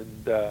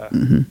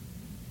 and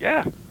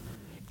yeah.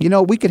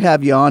 We could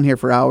have you on here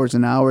for hours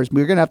and hours.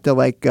 We're going to have to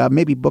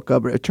maybe book a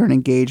return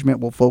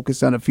engagement. We'll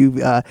focus on a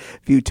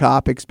few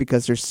topics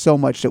because there's so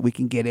much that we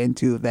can get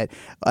into that,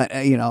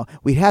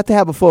 we have to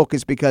have a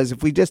focus, because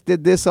if we just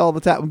did this all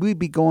the time, we'd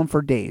be going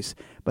for days.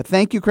 But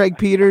thank you, Craig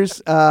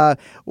Peters.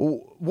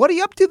 What are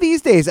you up to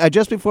these days?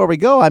 Just before we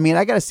go, I mean,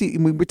 I got to see,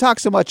 we talk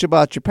so much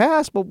about your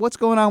past, but what's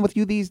going on with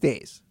you these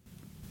days?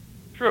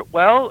 Sure.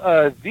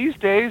 Well, these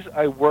days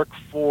I work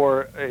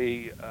for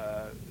a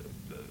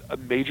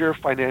major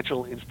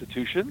financial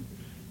institution,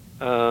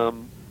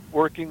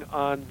 working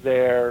on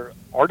their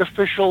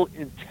artificial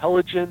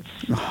intelligence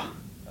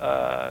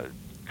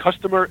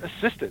customer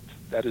assistant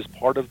that is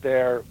part of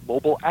their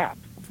mobile app.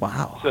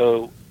 Wow.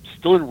 So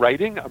still in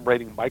writing. I'm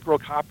writing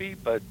microcopy,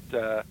 but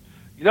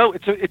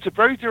it's a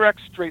very direct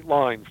straight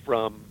line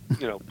from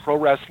pro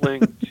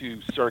wrestling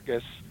to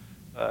circus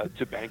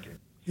to banking.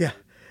 Yeah.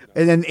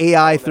 And then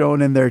AI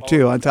thrown in there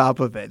too on top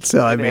of it.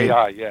 So I mean,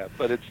 AI, yeah,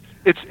 but it's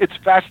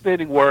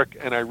fascinating work,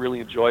 and I really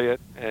enjoy it.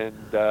 And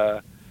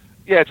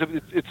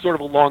it's sort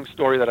of a long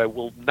story that I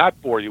will not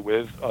bore you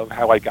with of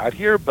how I got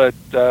here. But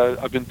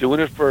I've been doing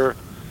it for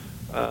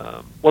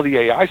the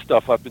AI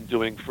stuff I've been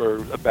doing for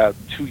about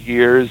 2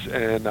 years,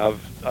 and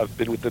I've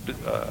been with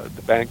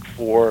the bank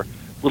for a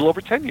little over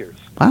 10 years.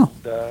 Wow,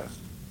 and,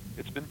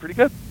 it's been pretty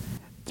good.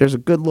 There's a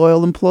good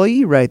loyal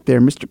employee right there,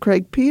 Mr.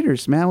 Craig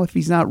Peters, man. If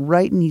he's not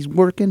writing, he's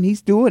working,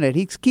 he's doing it.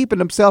 He's keeping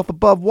himself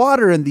above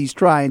water in these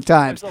trying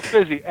times. He's so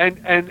busy.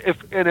 And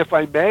if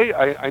I may,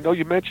 I know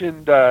you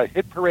mentioned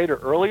Hit Parader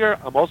earlier.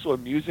 I'm also a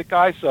music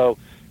guy, so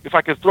if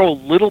I could throw a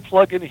little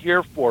plug in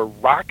here for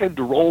Rock and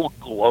Roll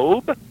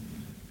Globe,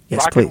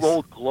 yes, please.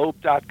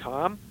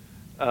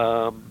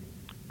 rockandrollglobe.com.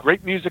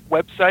 Great music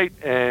website,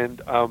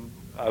 and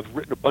I've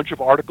written a bunch of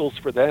articles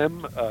for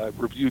them,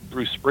 reviewed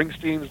Bruce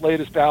Springsteen's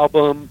latest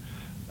album,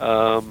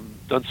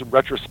 done some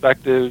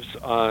retrospectives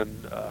on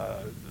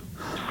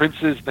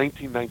Prince's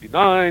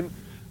 1999,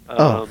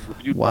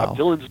 reviewed Bob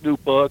Dylan's new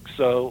book.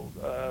 So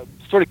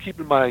sort of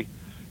keeping my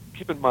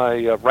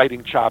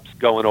writing chops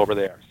going over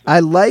there. So, I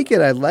like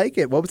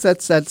it. What was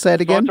that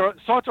site again?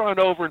 Saunter on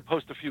over and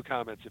post a few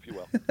comments, if you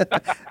will.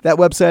 That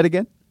website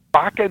again?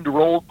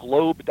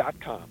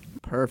 rockandrollglobe.com.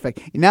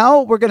 Perfect.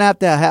 Now we're gonna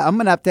I'm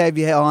gonna have to have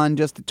you on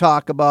just to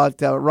talk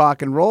about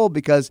rock and roll,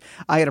 because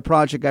I had a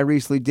project I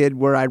recently did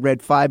where I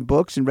read 5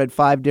 books and read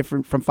 5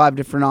 different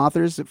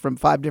authors from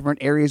 5 different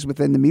areas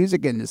within the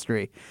music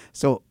industry.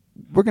 So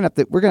we're gonna have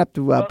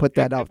to put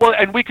that out. Well,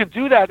 and we can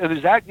do that. And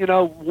is that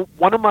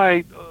one of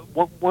my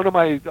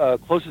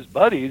closest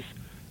buddies,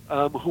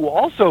 who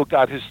also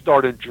got his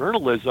start in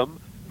journalism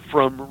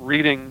from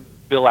reading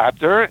Bill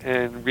Apter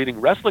and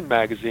reading wrestling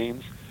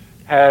magazines,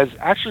 has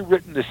actually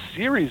written a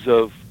series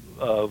of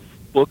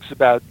books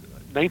about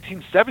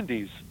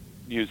 1970s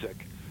music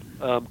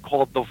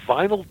called The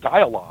Vinyl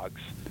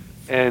Dialogues.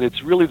 And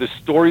it's really the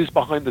stories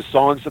behind the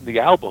songs and the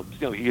albums.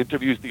 He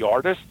interviews the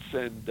artists,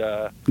 and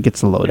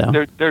gets the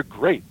lowdown. They're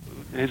great.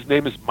 His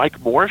name is Mike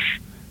Morsch,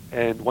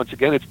 and once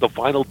again, it's The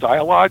Vinyl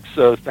Dialogue.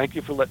 So thank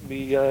you for letting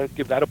me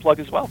give that a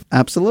plug as well.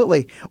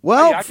 Absolutely.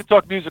 Well, I could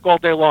talk music all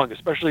day long,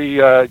 especially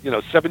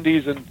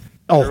 70s and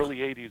early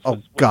 80s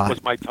was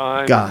my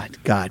time. God.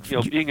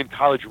 Being in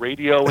college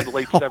radio in the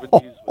late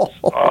 70s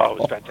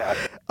was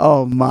fantastic.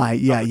 Oh my,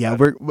 yeah.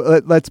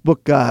 Let's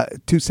book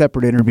 2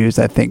 separate interviews,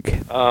 I think.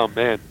 Oh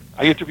man,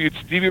 I interviewed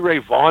Stevie Ray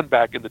Vaughan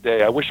back in the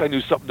day. I wish I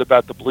knew something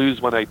about the blues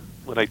when I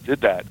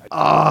did that.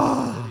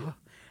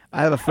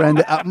 I have a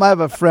friend. I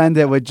have a friend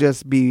that would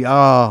just be.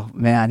 Oh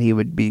man, he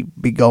would be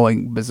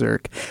going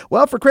berserk.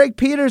 Well, for Craig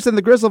Peters and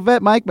the Grizzle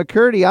Vet, Mike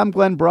McCurdy, I'm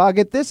Glen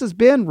Braget. This has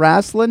been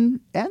Rasslin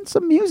and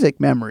some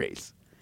music memories.